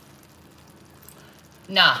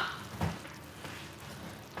 nah.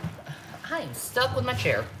 I am stuck with my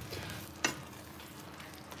chair.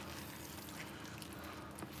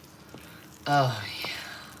 Oh, yeah.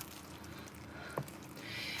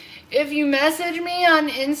 If you message me on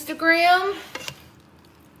Instagram,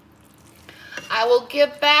 I will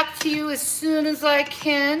get back to you as soon as I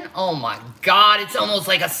can. Oh my God, it's almost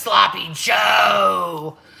like a sloppy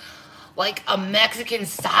Joe. Like a Mexican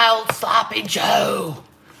style sloppy Joe.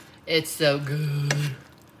 It's so good.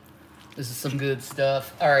 This is some good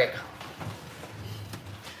stuff. All right.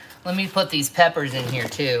 Let me put these peppers in here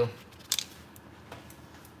too.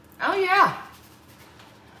 Oh yeah.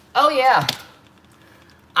 Oh yeah.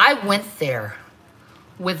 I went there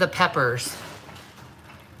with the peppers.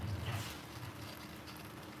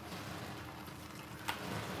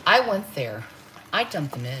 I went there. I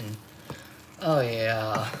dumped them in. Oh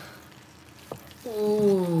yeah.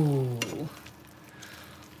 Ooh.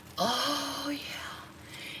 Oh yeah.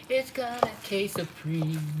 It's gonna taste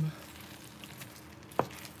supreme.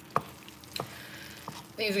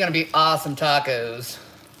 These are gonna be awesome tacos.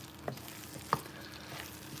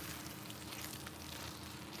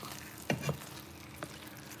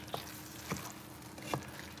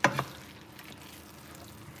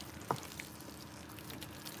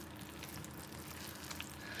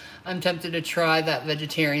 I'm tempted to try that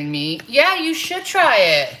vegetarian meat. Yeah, you should try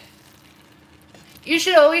it. You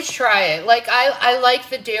should always try it. Like, I like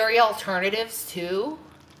the dairy alternatives, too.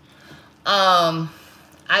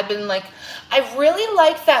 I've been like, I really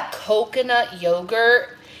like that coconut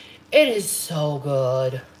yogurt. It is so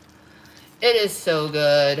good. It is so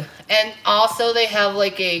good. And also, they have,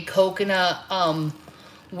 like, a coconut,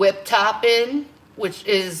 whip topping, which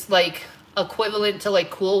is, like, equivalent to, like,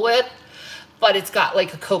 Cool Whip. But it's got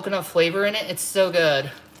like a coconut flavor in it. It's so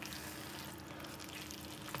good.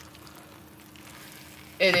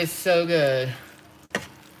 It is so good.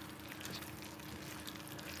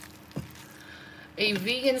 A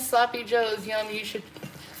vegan sloppy joe's yum. You should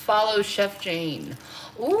follow Chef Jane.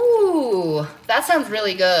 Ooh, that sounds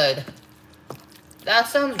really good. That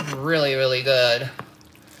sounds really, really good.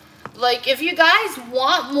 Like, if you guys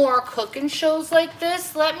want more cooking shows like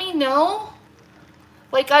this, let me know.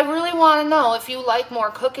 Like, I really want to know if you like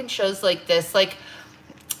more cooking shows like this. Like,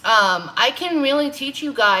 I can really teach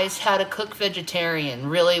you guys how to cook vegetarian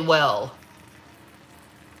really well.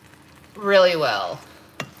 Really well.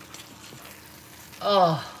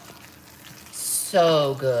 Oh,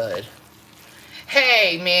 so good.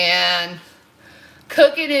 Hey, man.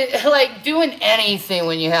 Cooking it, like, doing anything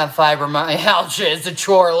when you have fibromyalgia is a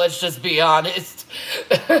chore, let's just be honest.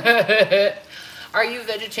 Are you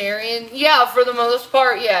vegetarian? Yeah, for the most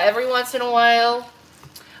part, yeah. Every once in a while,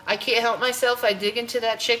 I can't help myself. I dig into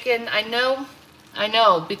that chicken. I know,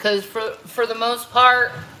 because for the most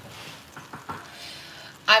part,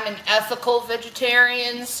 I'm an ethical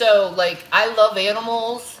vegetarian, so like I love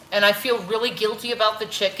animals and I feel really guilty about the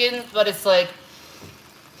chicken, but it's like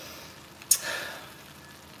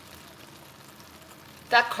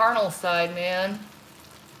that carnal side, man.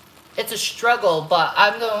 It's a struggle, but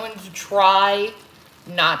I'm going to try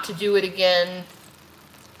not to do it again.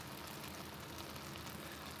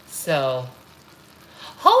 So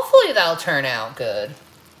hopefully that'll turn out good.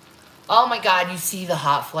 Oh my God, you see the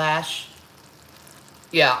hot flash?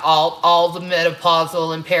 Yeah, all the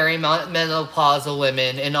menopausal and perimenopausal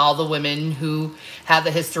women and all the women who have the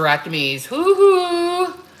hysterectomies.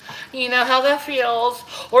 Hoo-hoo! You know how that feels.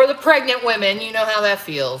 Or the pregnant women, you know how that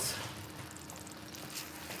feels.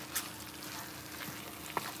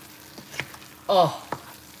 Oh,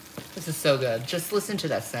 this is so good. Just listen to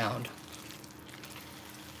that sound.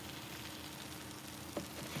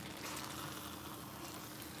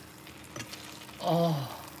 Oh,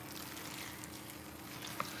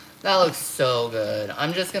 that looks so good.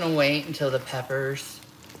 I'm just gonna wait until the peppers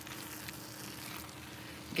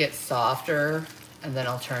get softer and then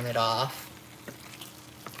I'll turn it off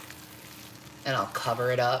and I'll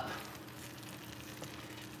cover it up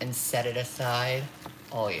and set it aside.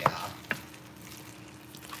 Oh yeah.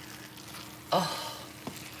 Oh,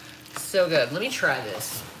 so good. Let me try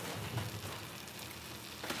this.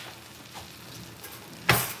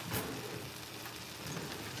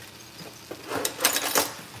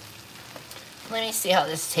 Let me see how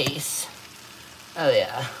this tastes. Oh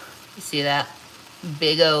yeah, you see that?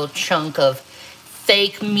 Big old chunk of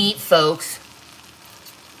fake meat, folks.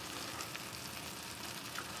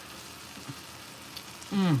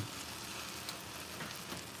 Mmm.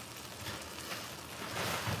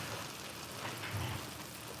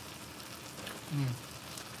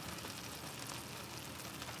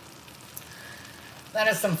 That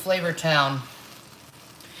is some Flavor Town.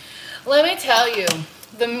 Let me tell you,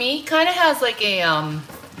 the meat kind of has like a,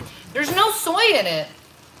 there's no soy in it,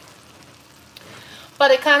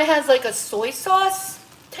 but it kind of has like a soy sauce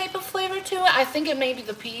type of flavor to it. I think it may be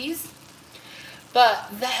the peas, but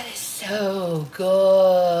that is so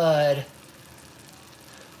good.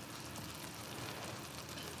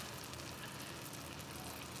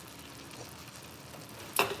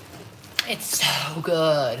 It's so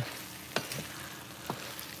good.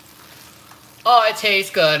 Oh, it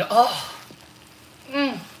tastes good. Oh,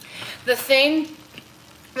 the thing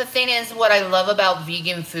is, what I love about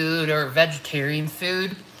vegan food or vegetarian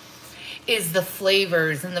food is the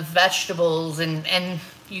flavors and the vegetables, and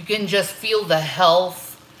you can just feel the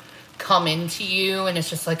health come into you, and it's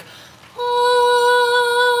just like,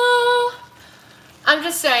 oh. I'm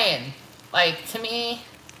just saying, like, to me,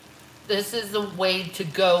 this is the way to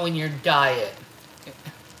go in your diet.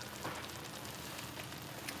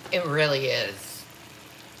 It really is.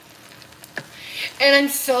 And I'm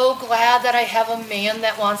so glad that I have a man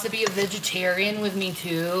that wants to be a vegetarian with me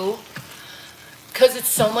too. Because it's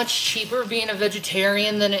so much cheaper being a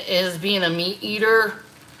vegetarian than it is being a meat eater.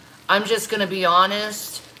 I'm just going to be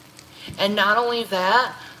honest. And not only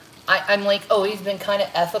that, I'm like always been kind of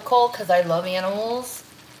ethical because I love animals.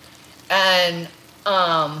 And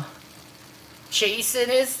Jason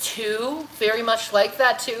is too, very much like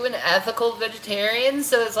that too, an ethical vegetarian.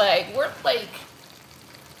 So it's like, we're like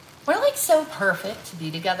so perfect to be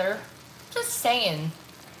together. Just saying.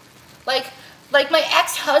 Like my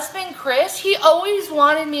ex-husband, Chris, he always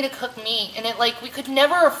wanted me to cook meat. And we could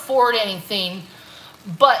never afford anything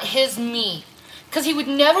but his meat. Because he would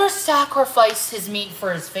never sacrifice his meat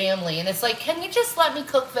for his family. And it's like, can you just let me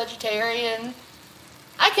cook vegetarian?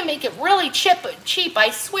 I can make it really cheap.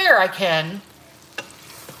 I swear I can.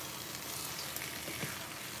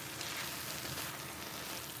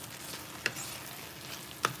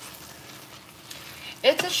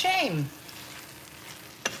 It's a shame.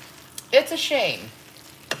 It's a shame.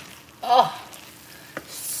 Oh,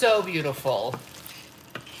 so beautiful.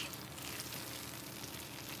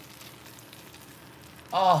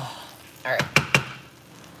 Oh, all right.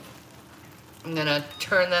 I'm gonna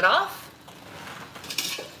turn that off.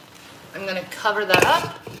 I'm gonna cover that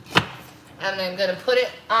up. And I'm gonna put it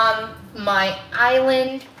on my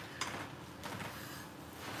island.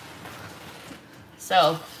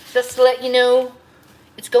 So, just to let you know,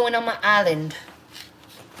 it's going on my island.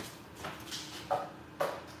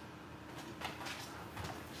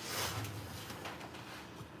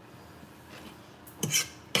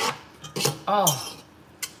 Oh.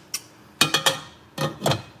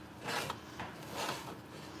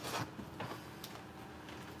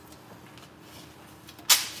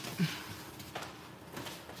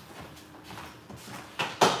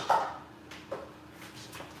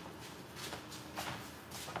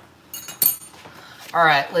 All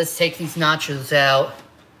right, let's take these nachos out.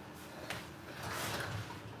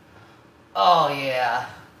 Oh, yeah.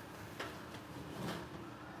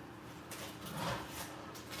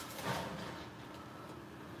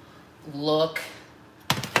 Look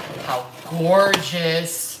how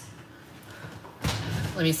gorgeous.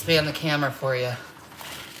 Let me span the camera for you.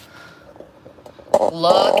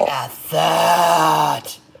 Look at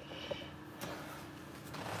that.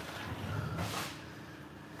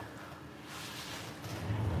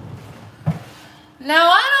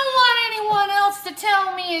 Now, I don't want anyone else to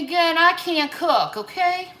tell me again I can't cook,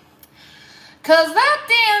 okay? Because that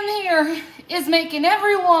damn here is making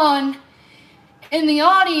everyone in the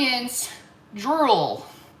audience drool.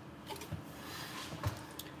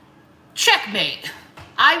 Checkmate.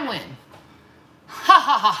 I win. Ha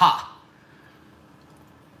ha ha ha.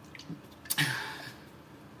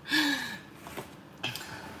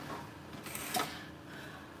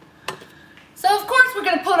 So, of course, we're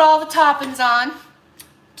going to put all the toppings on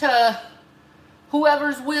to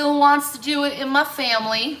whoever's will wants to do it in my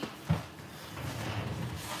family.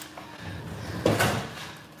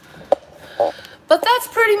 But that's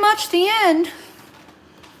pretty much the end of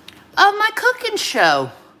my cooking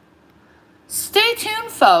show. Stay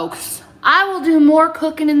tuned, folks. I will do more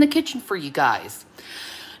cooking in the kitchen for you guys.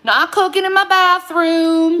 Not cooking in my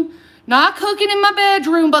bathroom, not cooking in my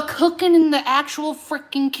bedroom, but cooking in the actual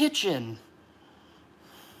freaking kitchen.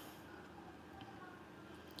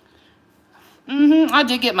 I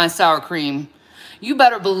did get my sour cream. You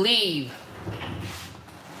better believe.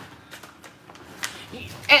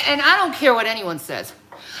 And I don't care what anyone says.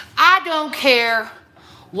 I don't care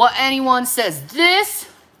what anyone says. This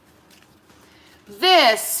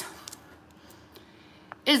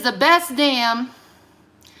is the best damn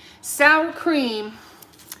sour cream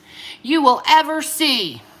you will ever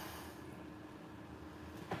see.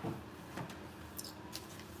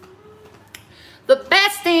 The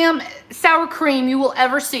best damn sour cream you will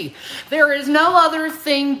ever see. There is no other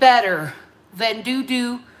thing better than do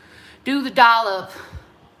the dollop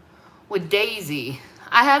with Daisy.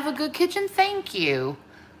 I have a good kitchen. Thank you.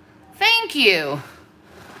 Thank you.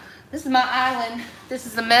 This is my island. This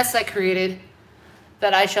is the mess I created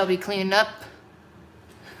that I shall be cleaning up.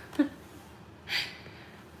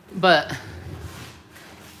 But,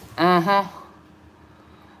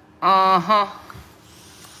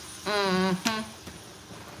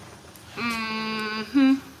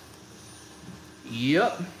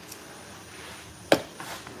 Yep.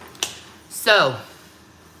 So,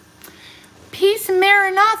 peace and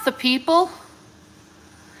Maranatha, people.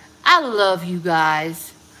 I love you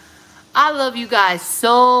guys. I love you guys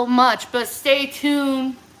so much, but stay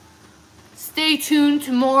tuned. Stay tuned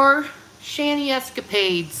to more Shanny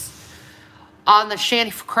escapades on the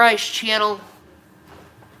Shanny for Christ channel.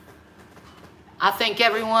 I thank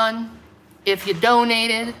everyone. If you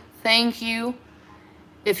donated, thank you.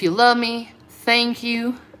 If you love me, thank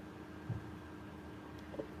you.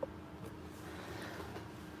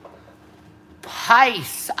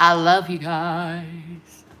 Peace. I love you guys.